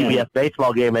their TBS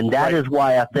baseball game, and that is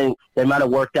why I think they might have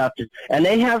worked out. And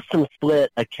they have some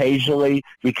split occasionally,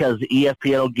 because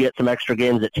ESPN will get some extra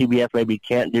games that TBS maybe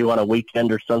can't do on a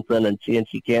weekend or something, and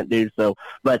TNT can't do so.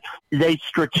 But they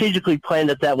strategically planned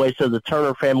it that way so the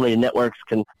Turner family and networks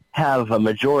can have a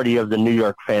majority of the New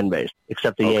York fan base,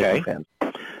 except the Yankee fans.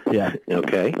 Yeah.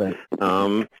 Okay.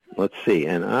 Let's see.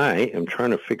 And I am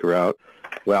trying to figure out.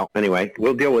 Well, anyway,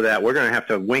 we'll deal with that. We're going to have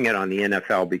to wing it on the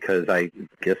NFL, because I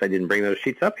guess I didn't bring those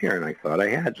sheets up here, and I thought I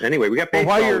had. Anyway, we got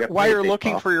baseball. While you're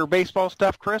looking for your baseball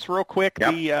stuff, Chris, real quick,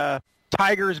 the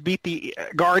Tigers beat the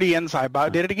Guardians. I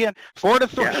about did it again,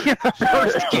 4-3 in the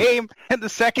first game, and the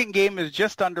second game is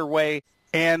just underway.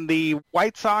 And the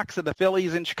White Sox and the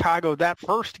Phillies in Chicago, that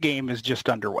first game is just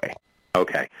underway.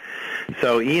 Okay.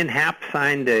 So Ian Happ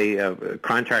signed a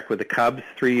contract with the Cubs,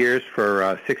 3 years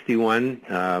for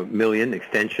 $61 million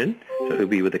extension. So he'll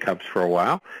be with the Cubs for a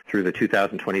while through the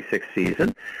 2026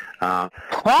 season.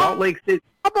 Salt Lake City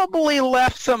probably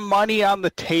left some money on the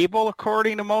table,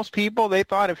 according to most people. They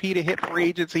thought if he'd have hit free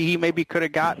agency, he maybe could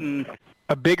have gotten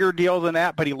a bigger deal than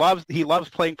that. But he loves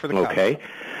playing for the Cubs. Okay.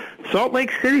 Salt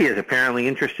Lake City is apparently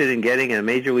interested in getting a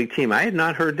major league team. I had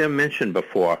not heard them mentioned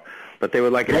before. But they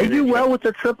would like. They do well with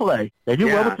the AAA.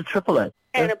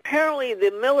 And apparently,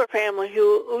 the Miller family,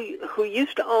 who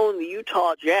used to own the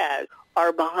Utah Jazz,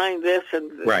 are behind this. And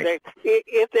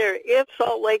if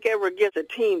Salt Lake ever gets a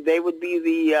team, they would be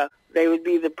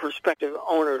the prospective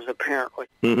owners, apparently.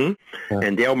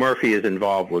 And Dale Murphy is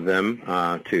involved with them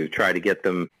to try to get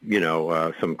them,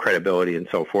 some credibility and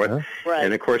so forth.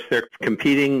 And, of course, they're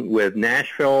competing with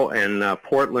Nashville and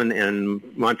Portland and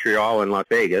Montreal and Las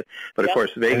Vegas. But, of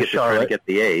course, Vegas is trying to get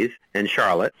the A's and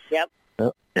Charlotte.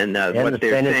 And what the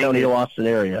they're San saying Antonio, Austin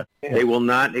area. They will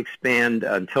not expand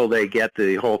until they get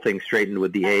the whole thing straightened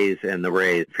with the A's and the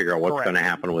Rays, figure out what's going to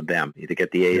happen with them. Either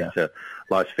get the A's to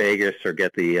Las Vegas or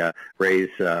get the Rays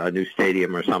a new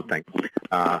stadium or something.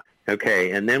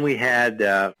 Okay, and then we had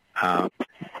a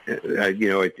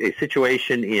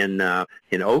situation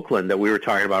in Oakland that we were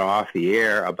talking about off the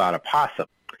air about a possum.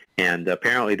 And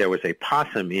apparently there was a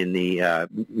possum in the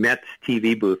Mets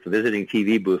TV booth, the visiting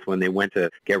TV booth, when they went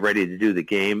to get ready to do the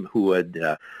game, who had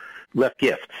left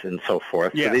gifts and so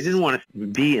forth. So they didn't want to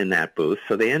be in that booth.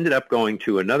 So they ended up going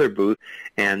to another booth,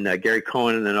 and Gary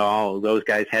Cohen and all those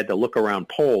guys had to look around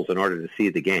poles in order to see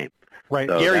the game. Right.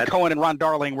 So Gary Cohen and Ron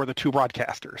Darling were the two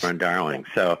broadcasters. Ron Darling.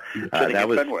 So that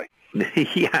was...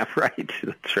 Yeah, right.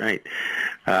 That's right.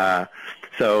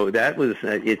 So that was...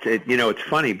 It's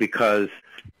funny because...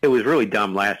 It was really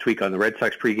dumb last week on the Red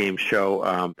Sox pregame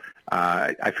show.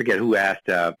 I forget who asked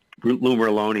Lou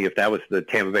Merlone if that was the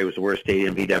Tampa Bay was the worst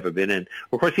stadium he'd ever been in.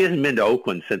 Of course, he hasn't been to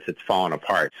Oakland since it's fallen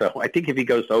apart. So I think if he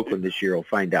goes to Oakland this year, he'll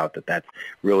find out that that's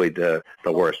really the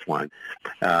worst one.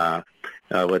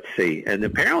 Let's see. And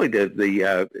apparently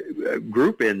the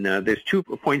group in there's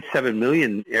 2.7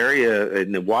 million area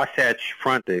in the Wasatch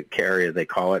Front area, they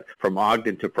call it, from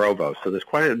Ogden to Provo. So there's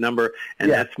quite a number, and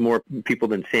that's more people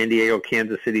than San Diego,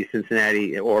 Kansas City,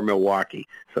 Cincinnati, or Milwaukee.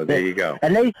 So there you go.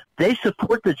 And they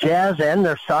support the Jazz and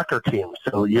their soccer team,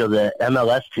 so, the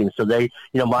MLS team. So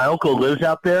my uncle lives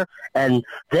out there, and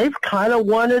they've kind of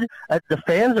wanted, the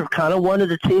fans have kind of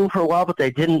wanted a team for a while, but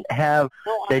they didn't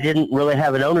really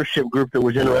have an ownership group that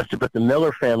was interested. But the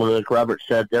Miller family, like Robert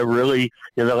said, they're really,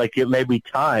 they're like, it may be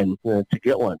time to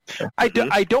get one.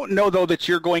 I don't know, though, that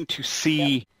you're going to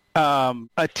see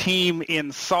a team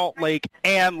in Salt Lake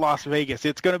and Las Vegas.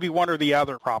 It's going to be one or the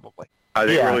other, probably. Are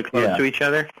they really close to each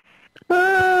other?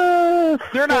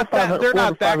 They're not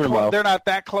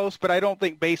that close, but I don't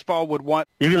think baseball would want.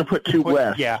 You're going to put two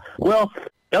west. Yeah. Well,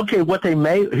 okay.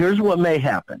 Here's what may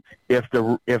happen if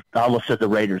I almost said the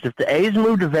Raiders. If the A's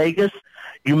move to Vegas,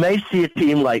 you may see a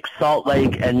team like Salt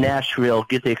Lake and Nashville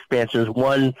get the expansions,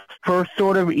 one for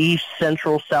sort of east,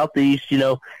 central, southeast,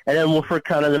 and then for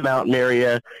kind of the mountain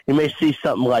area. You may see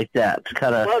something like that to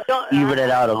kind of even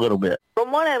it out a little bit.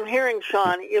 From what I'm hearing,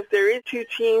 Sean, if there is two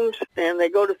teams and they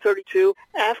go to 32,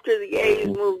 after the A's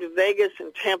move to Vegas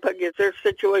and Tampa gets their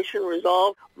situation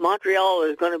resolved, Montreal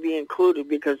is going to be included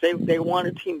because they want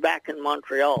a team back in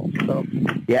Montreal. So.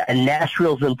 Yeah, and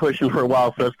Nashville's been pushing for a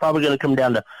while, so it's probably going to come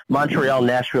down to Montreal,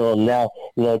 Nashville, and now,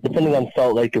 depending on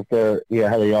Salt Lake, if they're,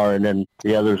 how they are, and then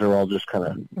the others are all just kind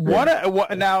of.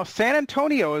 Now, San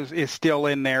Antonio is still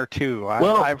in there too.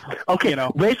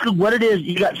 Basically, what it is,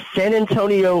 you got San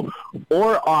Antonio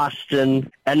or Austin,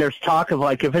 and there's talk of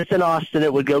if it's in Austin,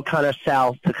 it would go kind of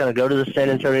south to kind of go to the San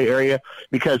Antonio area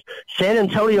because San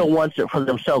Antonio wants it for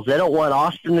themselves. They don't want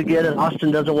Austin to get it.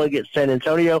 Austin doesn't want to get San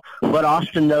Antonio, but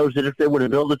Austin knows that if they were to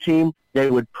build a team, they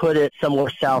would put it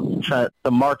somewhere south to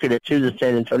market it to the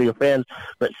San Antonio fans.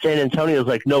 But San Antonio's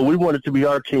like, no, we want it to be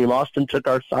our team. Austin took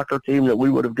our soccer team that we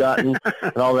would have gotten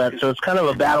and all that. So it's kind of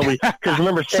a battle. Because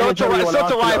remember, San Antonio and Austin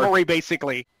it's a rivalry,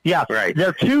 basically. Yeah, right.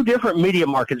 They're two different media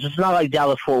markets. It's not like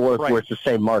Dallas-Fort Worth where it's the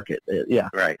same market. Yeah.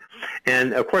 Right.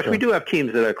 And, of course, we do have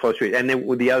teams that are closer. And then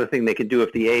the other thing they can do,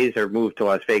 if the A's are moved to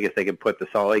Las Vegas, they can put the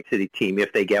Salt Lake City team,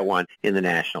 if they get one, in the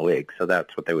National League. So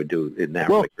that's what they would do in that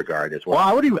regard as well. Well,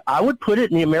 I would put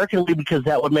it in the American League because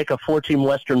that would make a 4-team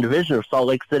Western Division of Salt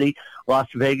Lake City, Las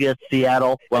Vegas,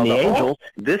 Seattle, and the Angels.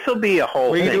 This will be a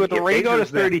whole thing. If they go to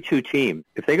 32 teams,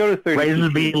 if they go to 32 Raiders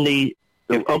would be in the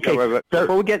before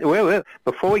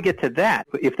we get to that,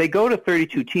 if they go to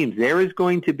 32 teams, there is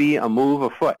going to be a move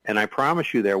afoot, and I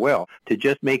promise you there will, to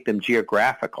just make them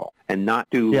geographical and not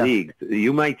do leagues.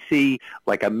 You might see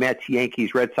like a Mets,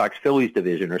 Yankees, Red Sox, Phillies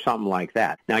division or something like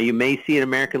that. Now, you may see an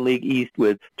American League East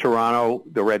with Toronto,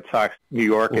 the Red Sox, New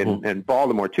York, and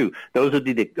Baltimore, too. Those would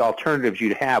be the alternatives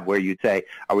you'd have where you'd say,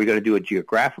 are we going to do a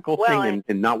geographical thing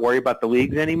and not worry about the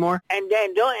leagues anymore? And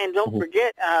don't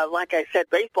forget, like I said,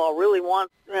 baseball really wants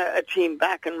a team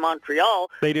back in Montreal.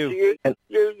 They do. So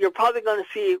you're probably going to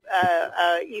see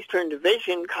Eastern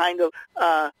Division kind of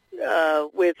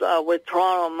with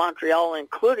Toronto and Montreal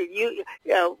included.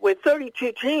 With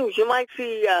 32 teams, you might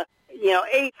see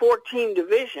 8 14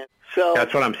 divisions. So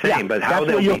that's what I'm saying. But how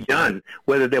they'll be done,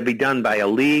 whether they'll be done by a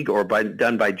league or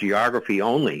done by geography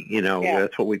only,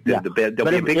 that's what we did.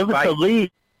 There'll be a big fight.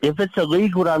 If it's a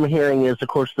league, what I'm hearing is, of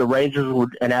course, the Rangers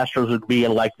and Astros would be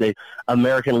in like the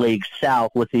American League South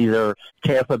with either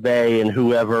Tampa Bay and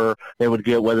whoever they would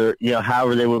get,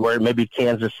 however they would work, maybe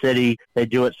Kansas City, they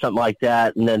do it something like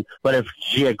that. And then, but if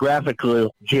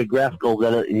geographical,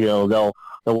 then they'll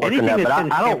work anything on that. But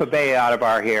Tampa Bay out of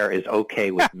our hair is okay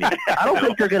with me. I don't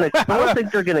think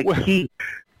they're gonna keep.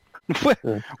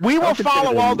 We will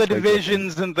follow all the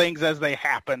divisions and things as they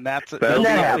happen. That's going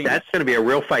to be a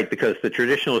real fight because the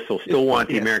traditionalists will still want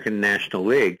the American National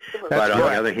League. But on the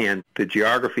other hand, the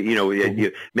geography,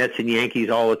 Mets and Yankees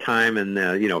all the time, and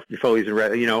Phillies and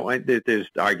Red, there's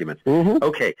arguments. Mm-hmm.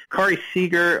 Okay, Corey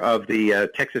Seager of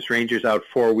the Texas Rangers out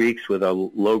 4 weeks with a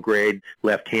low-grade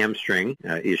left hamstring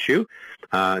issue.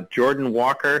 Jordan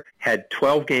Walker had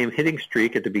 12-game hitting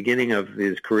streak at the beginning of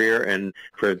his career, and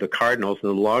for the Cardinals,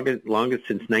 the longest longest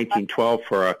since 1912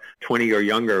 for a 20 or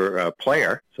younger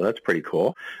player. So that's pretty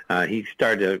cool. He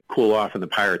started to cool off in the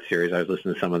Pirates series. I was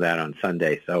listening to some of that on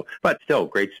Sunday. So, but still,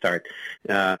 great start.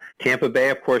 Tampa Bay,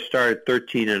 of course, started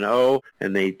 13-0,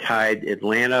 and they tied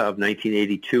Atlanta of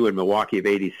 1982 and Milwaukee of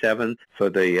 87 for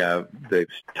the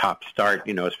top start,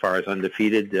 as far as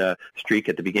undefeated streak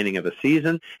at the beginning of a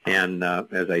season. And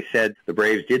as I said, the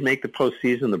Braves did make the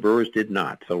postseason. The Brewers did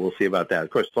not. So we'll see about that. Of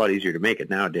course, it's a lot easier to make it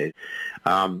nowadays.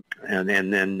 And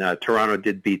then Toronto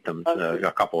did beat them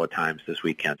a couple of times this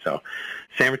weekend. So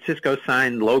San Francisco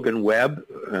signed Logan Webb,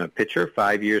 pitcher,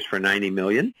 5 years for $90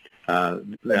 million.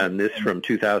 And this from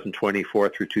 2024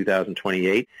 through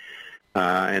 2028.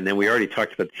 And then we already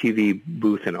talked about the TV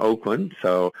booth in Oakland.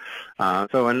 So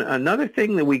another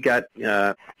thing that we got.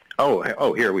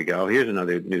 Here we go. Here's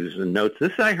another news and notes.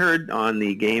 This I heard on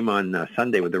the game on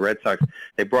Sunday with the Red Sox.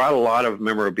 They brought a lot of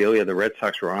memorabilia. The Red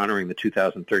Sox were honoring the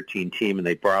 2013 team, and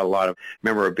they brought a lot of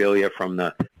memorabilia from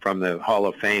the Hall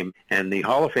of Fame. And the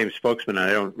Hall of Fame spokesman, I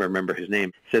don't remember his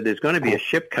name, said there's going to be a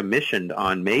ship commissioned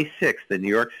on May 6th in New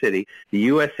York City, the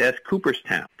USS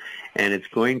Cooperstown. And it's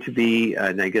going to be,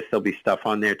 and I guess there'll be stuff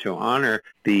on there to honor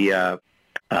the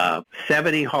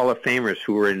 70 Hall of Famers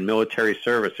who were in military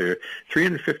service. There are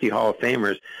 350 Hall of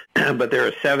Famers, but there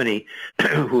are 70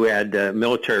 who had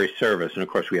military service. And, of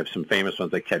course, we have some famous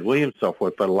ones like Ted Williams and so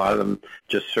forth, but a lot of them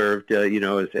just served,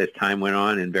 as time went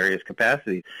on in various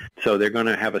capacities. So they're going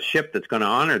to have a ship that's going to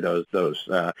honor those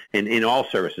in all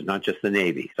services, not just the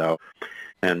Navy. So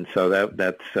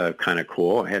that's kind of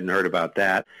cool. I hadn't heard about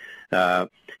that.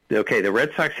 The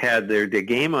Red Sox had their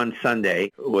game on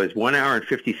Sunday was 1 hour and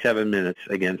 57 minutes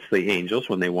against the Angels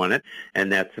when they won it, and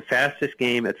that's the fastest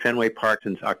game at Fenway Park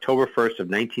since October 1st of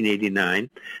 1989.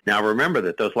 Now remember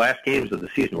that those last games of the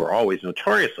season were always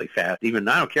notoriously fast. Even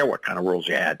I don't care what kind of rules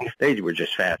you had, they were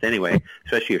just fast anyway.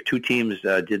 Especially if two teams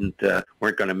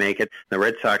weren't going to make it. The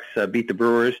Red Sox beat the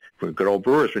Brewers, good old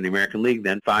Brewers from the American League,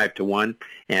 then 5-1,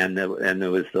 and it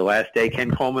was the last day Ken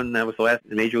Coleman. That was the last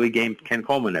Major League game Ken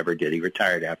Coleman ever did. He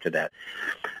retired after that.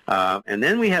 And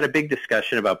then we had a big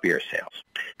discussion about beer sales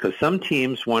because some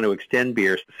teams want to extend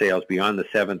beer sales beyond the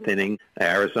seventh inning.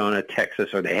 Arizona,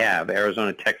 Texas, or they have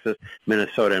Arizona, Texas,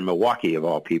 Minnesota, and Milwaukee of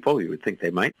all people. You would think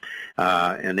they might.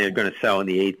 And they're going to sell in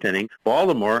the eighth inning.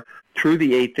 Baltimore through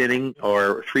the eighth inning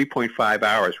or 3.5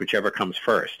 hours, whichever comes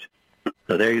first.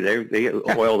 So they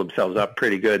oil themselves up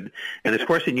pretty good. And, of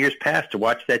course, in years past, to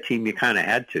watch that team, you kind of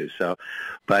had to.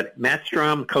 But Matt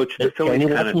Strom coached the Phillies. Can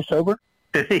you watch them sober?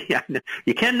 Yeah,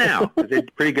 you can now. It's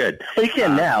pretty good. Well, you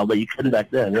can now, but you couldn't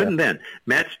back then. Couldn't then.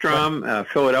 Matt Strom,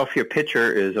 Philadelphia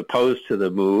pitcher, is opposed to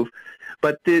the move.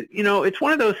 But, it's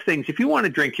one of those things. If you want to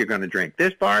drink, you're going to drink.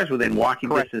 There's bars within walking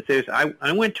distance.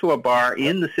 I went to a bar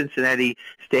in the Cincinnati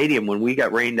Stadium when we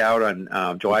got rained out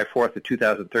on July 4th of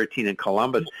 2013 in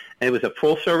Columbus. And it was a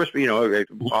full service,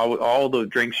 all the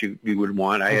drinks you would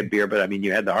want. I had beer, but,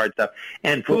 you had the hard stuff.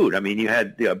 And food. You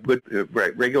had a good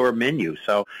regular menu.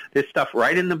 So there's stuff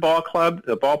right in the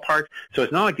ballpark. So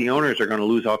it's not like the owners are going to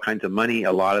lose all kinds of money,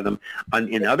 a lot of them.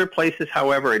 In other places,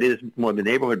 however, it is more the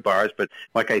neighborhood bars. But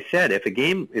like I said, if a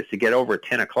game is to get over at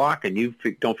 10 o'clock and you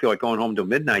don't feel like going home till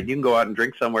midnight, you can go out and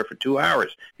drink somewhere for 2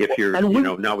 hours if you're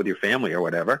not with your family or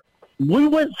whatever. We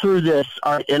went through this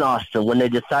in Austin when they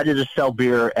decided to sell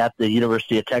beer at the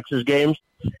University of Texas games,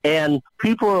 and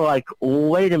people were like,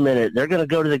 wait a minute, they're going to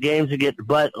go to the games again.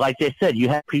 But like they said, you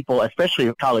have people, especially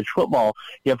in college football,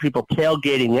 you have people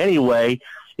tailgating anyway.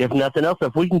 If nothing else,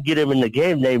 if we can get them in the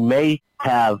game, they may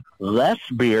have less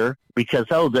beer because,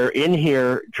 they're in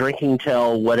here drinking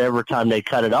till whatever time they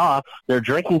cut it off. They're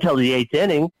drinking till the eighth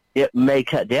inning. It may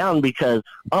cut down because,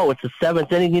 it's the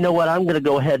seventh inning. You know what? I'm going to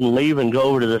go ahead and leave and go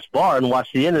over to this bar and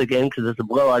watch the end of the game because it's a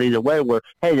blowout either way where,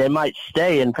 hey, they might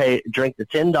stay and drink the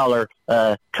 $10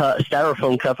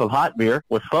 styrofoam cup of hot beer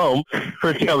with foam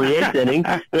for till the eighth inning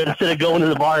instead of going to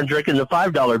the bar and drinking the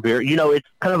 $5 beer. It's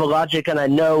kind of a logic, and I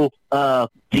know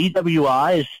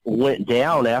DWIs went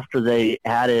down after they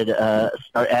added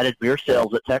beer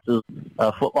sales at Texas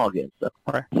football games. So.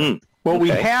 All right. Well, we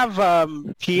have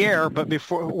Pierre, but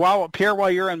while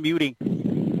you're unmuting,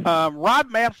 Rob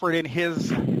Manfred in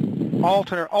his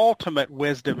ultimate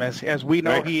wisdom, as we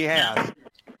know he has,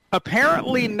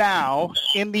 apparently now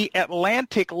in the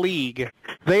Atlantic League,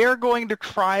 they are going to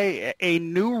try a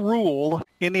new rule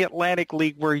in the Atlantic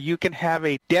League where you can have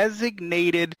a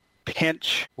designated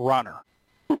pinch runner.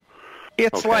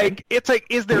 It's like,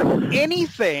 is there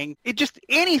anything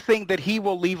that he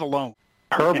will leave alone?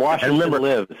 Herb Washington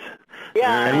lives.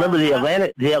 Yeah. And remember,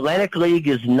 the Atlantic League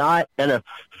is not an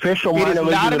official minor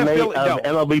league of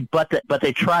MLB, but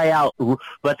they try out,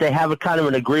 but they have a kind of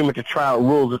an agreement to try out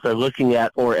rules that they're looking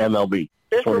at for MLB.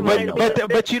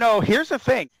 But you know, here's the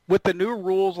thing with the new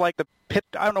rules, like the pitch.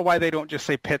 I don't know why they don't just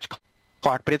say pitch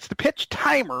clock, but it's the pitch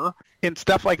timer and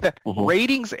stuff like that. Mm-hmm.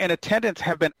 Ratings and attendance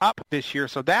have been up this year,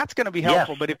 so that's going to be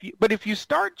helpful. Yes. But if you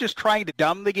start just trying to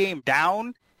dumb the game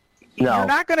down, you're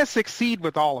not going to succeed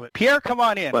with all of it. Pierre, come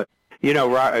on in. But, you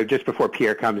know, just before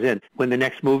Pierre comes in, when the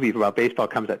next movie about baseball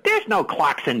comes out, there's no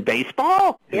clocks in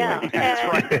baseball. Yeah,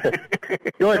 that's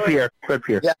right. Go ahead,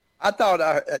 Pierre. Yeah. I thought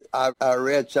I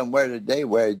read somewhere today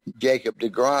where Jacob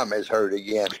deGrom is hurt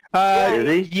again.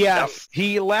 Is he? Yes,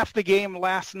 he left the game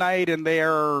last night, and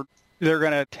they're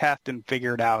going to test and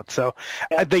figure it out. So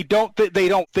they don't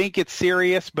think it's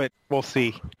serious, but we'll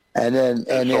see. And then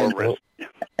I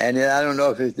don't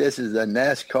know if this is a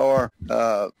NASCAR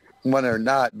one or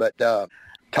not, but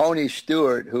Tony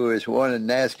Stewart, who is one of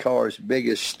NASCAR's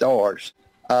biggest stars,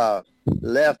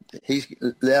 left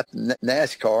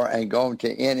NASCAR and gone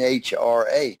to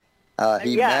NHRA.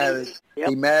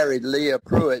 He married Leah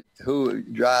Pruitt, who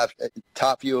drives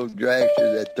top fuel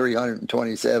dragsters at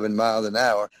 327 miles an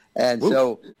hour, and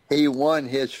so he won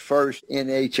his first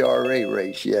NHRA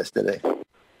race yesterday.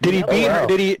 Did he beat her?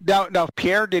 Did he? Now,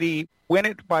 Pierre, did he win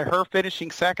it by her finishing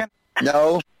second?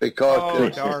 No,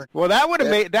 because darn. Well, that would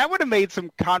have made some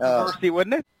controversy,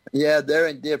 wouldn't it? Yeah, they're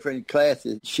in different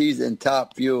classes. She's in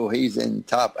top fuel. He's in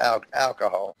top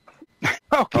alcohol.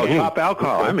 Okay. Top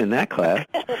alcohol. I'm in that class.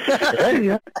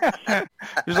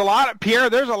 There's a lot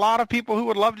of people who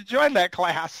would love to join that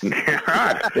class. There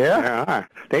are.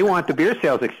 They want the beer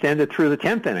sales extended through the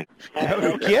 10th inning.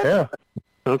 No kidding. Yeah.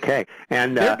 Okay,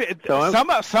 and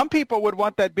some people would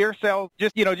want that beer sale.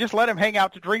 Just let him hang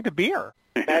out to drink the beer.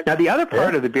 Now, the other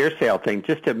part of the beer sale thing,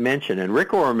 just to mention, and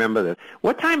Rick will remember this,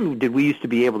 what time did we used to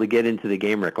be able to get into the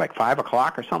game, Rick? Like 5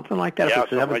 o'clock or something like that? Yeah,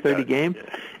 if it's a 7:30 like game?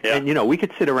 Yeah. And, we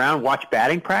could sit around, watch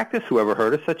batting practice, whoever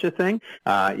heard of such a thing,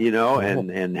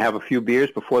 and have a few beers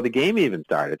before the game even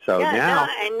started. So now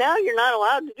you're not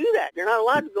allowed to do that. You're not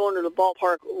allowed to go into the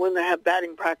ballpark when they have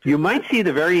batting practice. You might see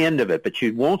the very end of it, but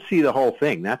you won't see the whole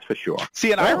thing, that's for sure.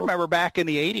 See, and I remember back in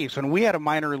the 80s when we had a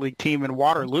minor league team in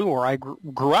Waterloo where I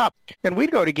grew up, and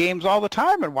we'd go to games all the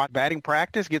time and watch batting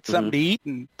practice, get something to eat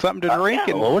and something to drink,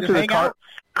 and hang out.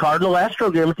 Cardinal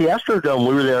Astro game at the Astrodome.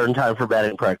 We were there in time for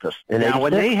batting practice. Now,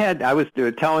 when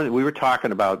we were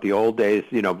talking about the old days,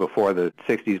 before the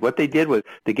 60s, what they did was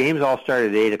the games all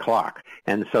started at 8 o'clock.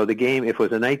 And so the game, if it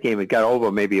was a night game, it got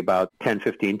over maybe about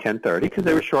 10:15, 10:30, because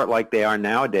they were short like they are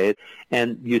nowadays.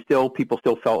 And people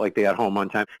still felt like they got home on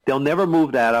time. They'll never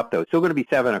move that up, though. It's still going to be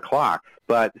 7 o'clock.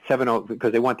 But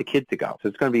because they want the kids to go. So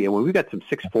it's going to be, we've got some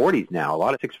 6:40s now, a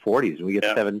lot of 6:40s, and we get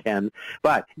 7:10.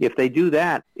 But if they do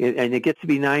that, and it gets to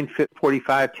be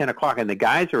 9:45, 10 o'clock, and the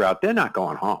guys are out, they're not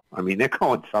going home. I mean, they're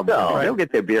going somewhere. No, They'll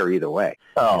get their beer either way.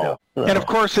 And, of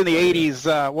course, in the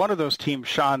 80s, one of those teams,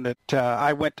 Sean, that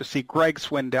I went to see, Greg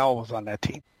Swindell was on that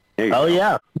team.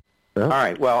 Yeah. All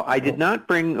right. Well, I did not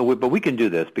bring, but we can do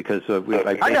this because I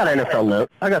got NFL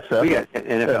notes. I got stuff. We got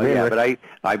NFL, but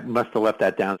I must have left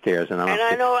that downstairs. And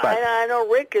I know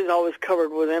Rick is always covered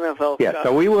with NFL stuff. Yeah,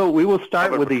 so we will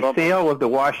start with the sale of the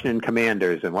Washington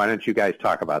Commanders, and why don't you guys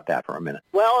talk about that for a minute?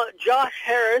 Well, Josh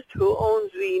Harris, who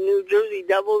owns the New Jersey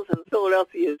Devils and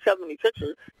Philadelphia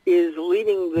 76ers, is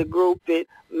leading the group that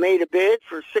made a bid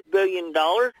for $6 billion,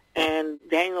 and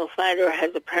Daniel Snyder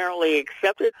has apparently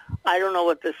accepted. I don't know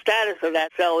what the status of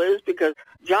that sale is, because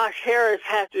Josh Harris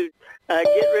has to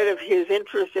get rid of his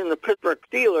interest in the Pittsburgh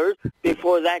Steelers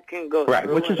before that can go through. Right,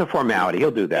 which is a formality.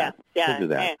 He'll do that. Yeah, he'll do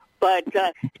that. But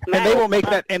and they will make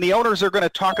that, and the owners are going to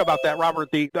talk about that, Robert,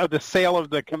 the sale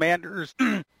of the Commanders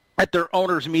at their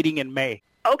owners' meeting in May.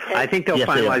 Okay. I think they'll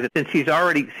finalize it since he's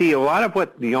already – see, a lot of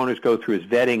what the owners go through is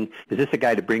vetting. Is this a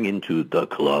guy to bring into the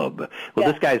club?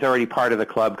 Well, this guy's already part of the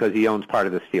club because he owns part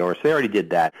of the Steelers. So they already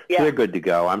did that. Yeah. So they're good to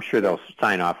go. I'm sure they'll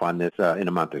sign off on this in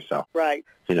a month or so. Right.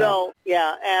 So,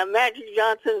 and Magic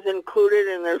Johnson's included,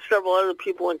 and there's several other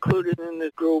people included in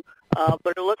this group.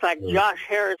 But it looks like Josh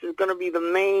Harris is going to be the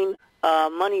main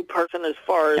money person as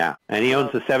far as... Yeah, and he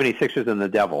owns the 76ers and the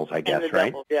Devils, I guess, right?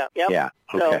 Devils, yeah. Yep. Yeah,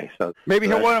 okay. So maybe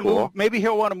he'll want to move. Maybe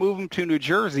he'll want to move him to New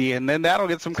Jersey, and then that'll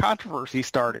get some controversy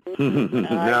started.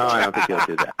 No, I don't think he'll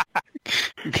do that.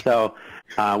 So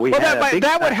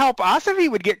that would help us if he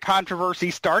would get controversy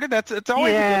started. It's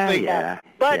always a good thing.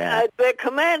 But the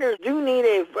Commanders do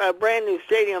need a brand new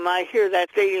stadium. I hear that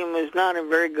stadium is not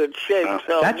in very good shape.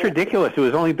 So that's ridiculous. It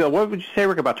was only built. What would you say,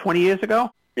 Rick? About 20 years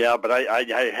ago? Yeah, but I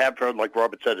have heard, like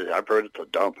Robert said, I've heard it's a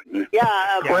dump.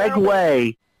 Yeah, Greg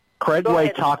Way Craig Way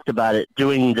talked about it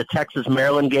doing the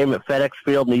Texas-Maryland game at FedEx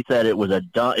Field, and he said it was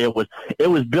it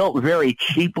was built very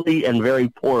cheaply and very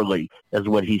poorly, is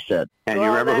what he said. And you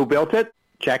remember who built it?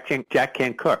 Jack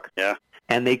Kent Cooke. Yeah.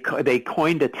 And they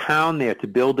coined a town there to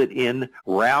build it in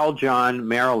Raljohn,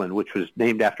 Maryland, which was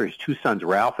named after his two sons,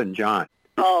 Ralph and John.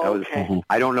 Oh, okay.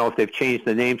 I don't know if they've changed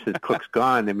the name since Cook's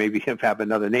gone. They maybe have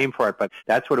another name for it, but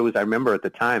that's what it was. I remember at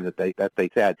the time that they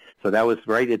said. So that was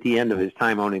right at the end of his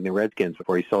time owning the Redskins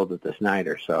before he sold it to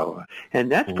Snyder. So,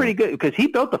 and that's pretty good because he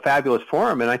built the fabulous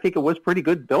Forum, and I think it was pretty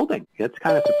good building. It's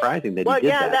kind of surprising that he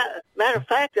did that. Matter of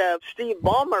fact, Steve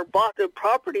Ballmer bought the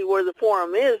property where the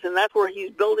Forum is, and that's where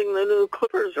he's building the new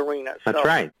Clippers arena. So. That's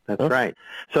right. That's right.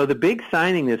 So the big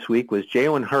signing this week was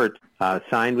Jalen Hurts.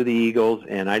 Signed with the Eagles,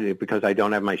 and because I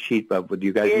don't have my sheet, but do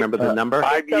you guys remember the number?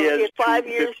 5 years,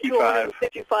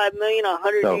 $255 million,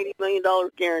 $180 million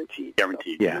guaranteed.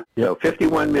 Yeah. So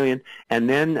 $51 million, and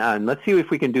then let's see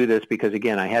if we can do this because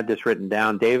again, I had this written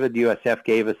down. David, USF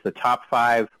gave us the top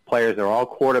 5 players. They're all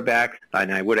quarterbacks,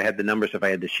 and I would have had the numbers if I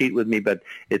had the sheet with me, but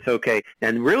it's okay.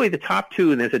 And really, the top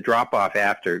 2, and there's a drop off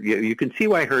after. You can see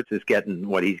why Hurts is getting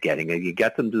what he's getting. He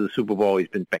gets them to the Super Bowl. He's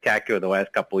been spectacular the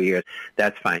last couple of years.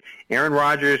 That's fine. Aaron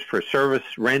Rodgers, for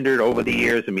service rendered over the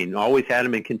years, I mean, always had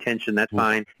him in contention. That's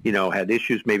fine. Had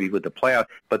issues maybe with the playoffs.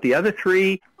 But the other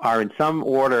 3 are in some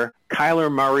order. Kyler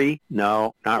Murray,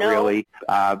 no, not really.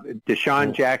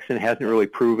 Deshaun Jackson hasn't really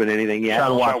proven anything yet.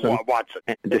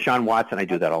 Deshaun Watson, I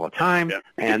do that all the time. Yeah.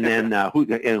 And then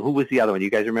who was the other one? You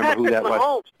guys remember who that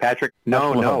was? Patrick?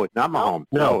 No, it's not Mahomes.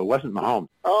 No, it wasn't Mahomes.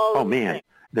 Oh man,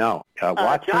 no.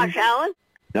 Watson? Josh Allen?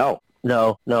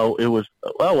 No, it was.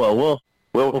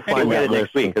 We'll find out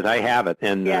next week because I have it,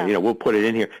 and we'll put it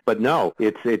in here. But no,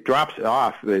 it drops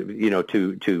off,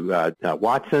 to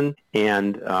Watson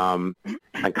and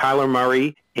Kyler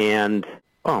Murray and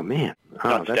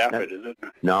not Stafford, is it?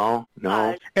 No.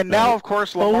 And now, of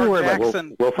course, Lamar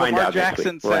Jackson. We'll find out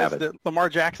Jackson says that Lamar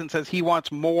Jackson says he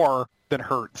wants more than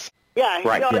Hurts. Yeah, he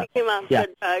already came out and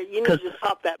said, you need to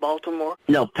stop that, Baltimore.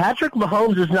 No, Patrick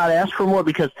Mahomes does not ask for more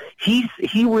because he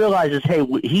realizes, hey,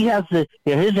 he has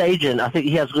his agent, I think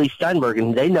he has Lee Steinberg,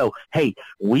 and they know, hey,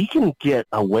 we can get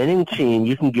a winning team,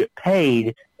 you can get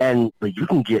paid, and you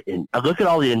can get in. Look at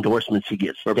all the endorsements he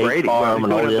gets. For Brady. Farm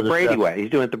and all the other Brady stuff. Way.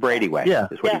 He's doing it the Brady way. Yeah.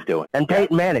 Is what he's doing. And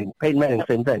Peyton Manning,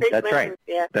 same thing. That's right.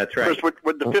 Yeah. That's right. Chris,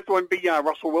 would the 5th one be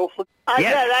Russell Wilson?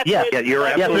 Yeah, you're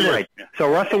absolutely right.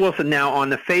 So Russell Wilson, now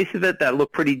on the face of it, that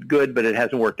looked pretty good, but it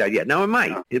hasn't worked out yet. Now it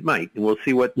might. And we'll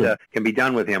see what can be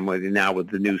done with him now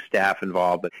with the new staff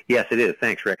involved. But yes, it is.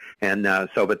 Thanks, Rick. And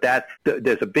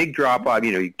there's a big drop off.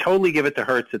 You totally give it to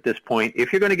Hurts at this point.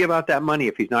 If you're going to give out that money,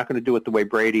 if he's not going to do it the way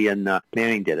Brady and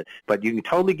Manning did it, but you can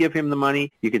totally give him the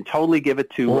money. You can totally give it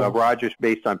to Rodgers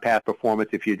based on past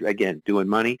performance if you're, again, doing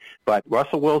money. But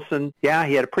Russell Wilson, he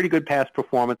had a pretty good past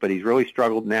performance, but he's really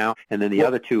struggled now. And then the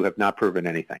other 2 have not proven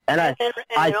anything. And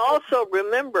also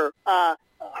remember,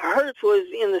 Hurts was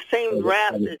in the same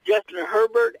draft as Justin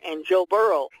Herbert and Joe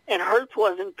Burrow, and Hurts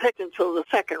wasn't picked until the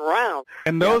 2nd round.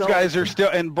 And those guys are still,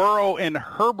 and Burrow and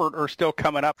Herbert are still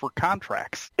coming up for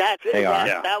contracts. That's it.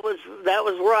 That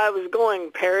was where I was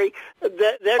going, Perry.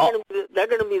 They're going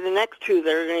to be the next 2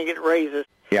 that are going to get raises.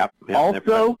 Yeah.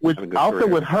 Also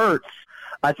with Hurts,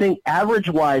 I think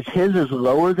average-wise, his is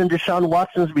lower than Deshaun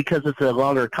Watson's because it's a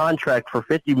longer contract for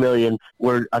 $50 million,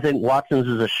 where I think Watson's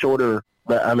is a shorter.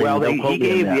 But, he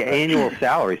gave the annual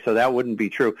salary, so that wouldn't be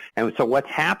true. And so what's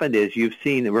happened is you've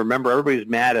seen, remember, everybody's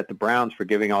mad at the Browns for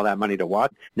giving all that money to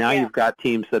Watson. Now you've got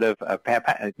teams that have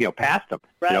passed them,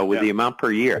 with the amount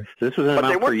per year. So this was an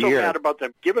amount per year. But they weren't so mad about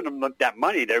them giving them that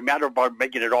money. They're mad about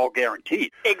making it all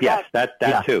guaranteed. Exactly. Yes,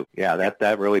 that too. Yeah,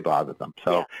 that really bothered them.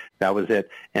 So that was it.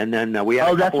 And then we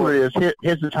had that's what it is.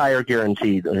 His is higher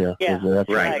guaranteed. That's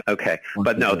right. Okay.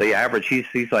 But no, the average,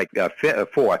 he's like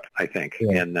 4th, I think,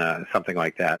 in something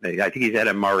like that. I think he's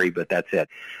Adam Murray, but that's it.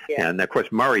 Yeah. And, of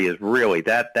course, Murray is really,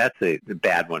 that's a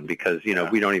bad one because,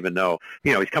 we don't even know.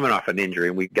 He's coming off an injury,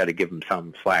 and we've got to give him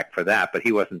some slack for that, but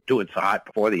he wasn't doing so hot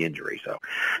before the injury. So,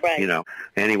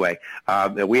 anyway,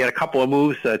 we had a couple of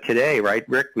moves today, right,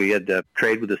 Rick? We had the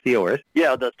trade with the Steelers.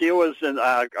 Yeah, the Steelers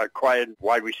acquired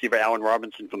wide receiver Allen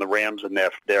Robinson from the Rams, and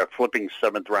they're flipping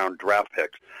 7th-round draft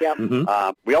picks. Yeah.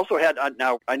 Mm-hmm. We also had,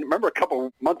 now, I remember a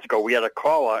couple months ago, we had a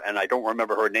caller, and I don't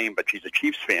remember her name, but she's a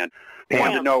Chiefs fan.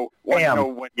 Wanted to know when,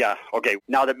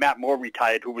 now that Matt Moore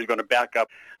retired, who was going to back up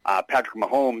Patrick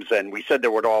Mahomes, and we said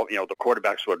there would all, the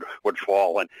quarterbacks would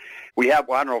fall. And we have,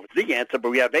 I don't know if it's the answer, but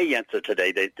we have a answer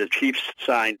today. The Chiefs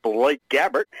signed Blake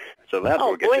Gabbert, so that's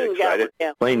what gets you excited.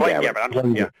 Gabbert, Blaine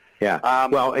Gabbert. Yeah.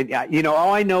 Well,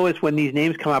 all I know is when these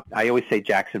names come up, I always say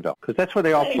Jacksonville because that's where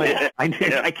they all played.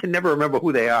 I can never remember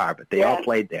who they are, but they all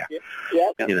played there.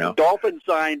 Yeah. Dolphins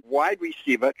signed wide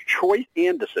receiver Choice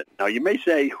Anderson. Now, you may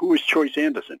say, who is Choice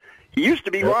Anderson? He used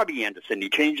to be Robbie Anderson. He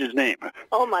changed his name.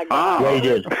 Oh, my God. Yeah, he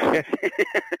did.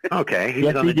 Okay.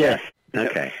 Yes, he did.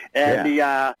 Okay.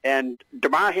 And and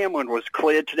DeMar Hamlin was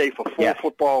cleared today for full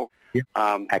football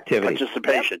activity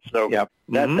participation. So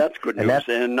that's good news.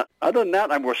 And other than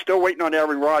that, we're still waiting on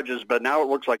Aaron Rodgers, but now it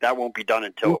looks like that won't be done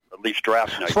until at least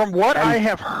draft night. From what I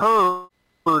have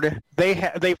heard,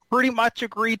 they pretty much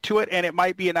agreed to it, and it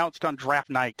might be announced on draft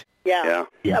night. Yeah.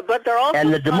 But they're also...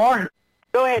 And the DeMar...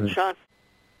 Go ahead, Sean.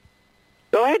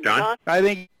 Go ahead, John. I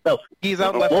think he's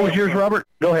out left. What was yours, Robert?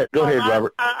 Go ahead,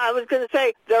 Robert. I was going to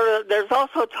say there's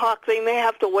also talk they may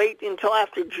have to wait until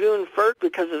after June 1st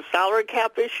because of salary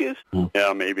cap issues.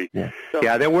 Yeah, maybe.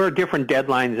 Yeah, there were different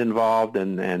deadlines involved,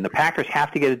 and the Packers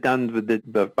have to get it done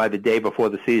by the day before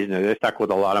the season. They're stuck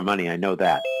with a lot of money. I know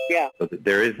that. Yeah. So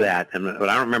there is that, but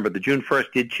I remember the June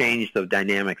 1st did change the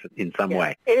dynamics in some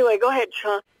way. Anyway, go ahead,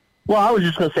 Sean. Well, I was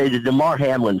just going to say the DeMar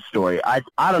Hamlin story. I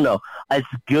don't know. It's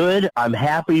good. I'm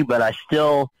happy, but I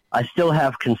still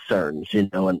have concerns,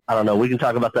 and I don't know. We can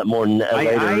talk about that more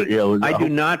later. I do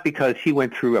not, because he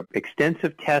went through an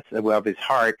extensive test of his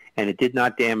heart, and it did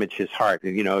not damage his heart.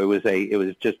 It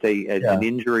was just an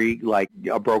injury, like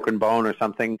a broken bone or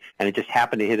something, and it just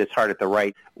happened to hit his heart at the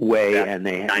right way, and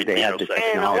they had the technology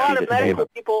and a lot of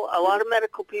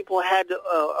medical people had to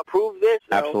approve this.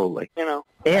 Absolutely.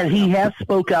 And he has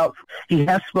spoke out. He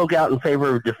has spoke out in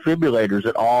favor of defibrillators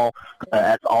at all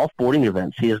sporting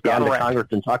events. He has gone to Congress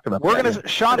and talked about. We're going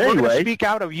to speak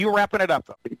out of you wrapping it up,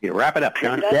 though. You wrap it up,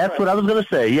 Sean. That's what I was going to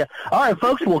say. Yeah. All right,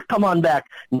 folks. We'll come on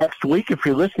back next week. If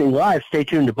you're listening live, stay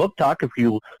tuned to Book Talk. If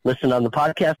you listen on the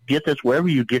podcast, get this wherever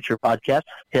you get your podcast.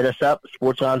 Hit us up.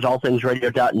 Sports Lounge,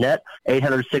 allthingsradio.net.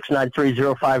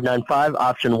 800-693-0595.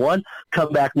 Option 1.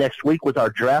 Come back next week with our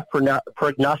draft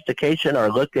prognostication, our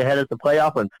look ahead at the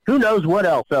playoff, and who knows what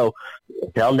else. So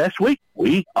until next week,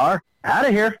 we are out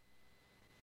of here.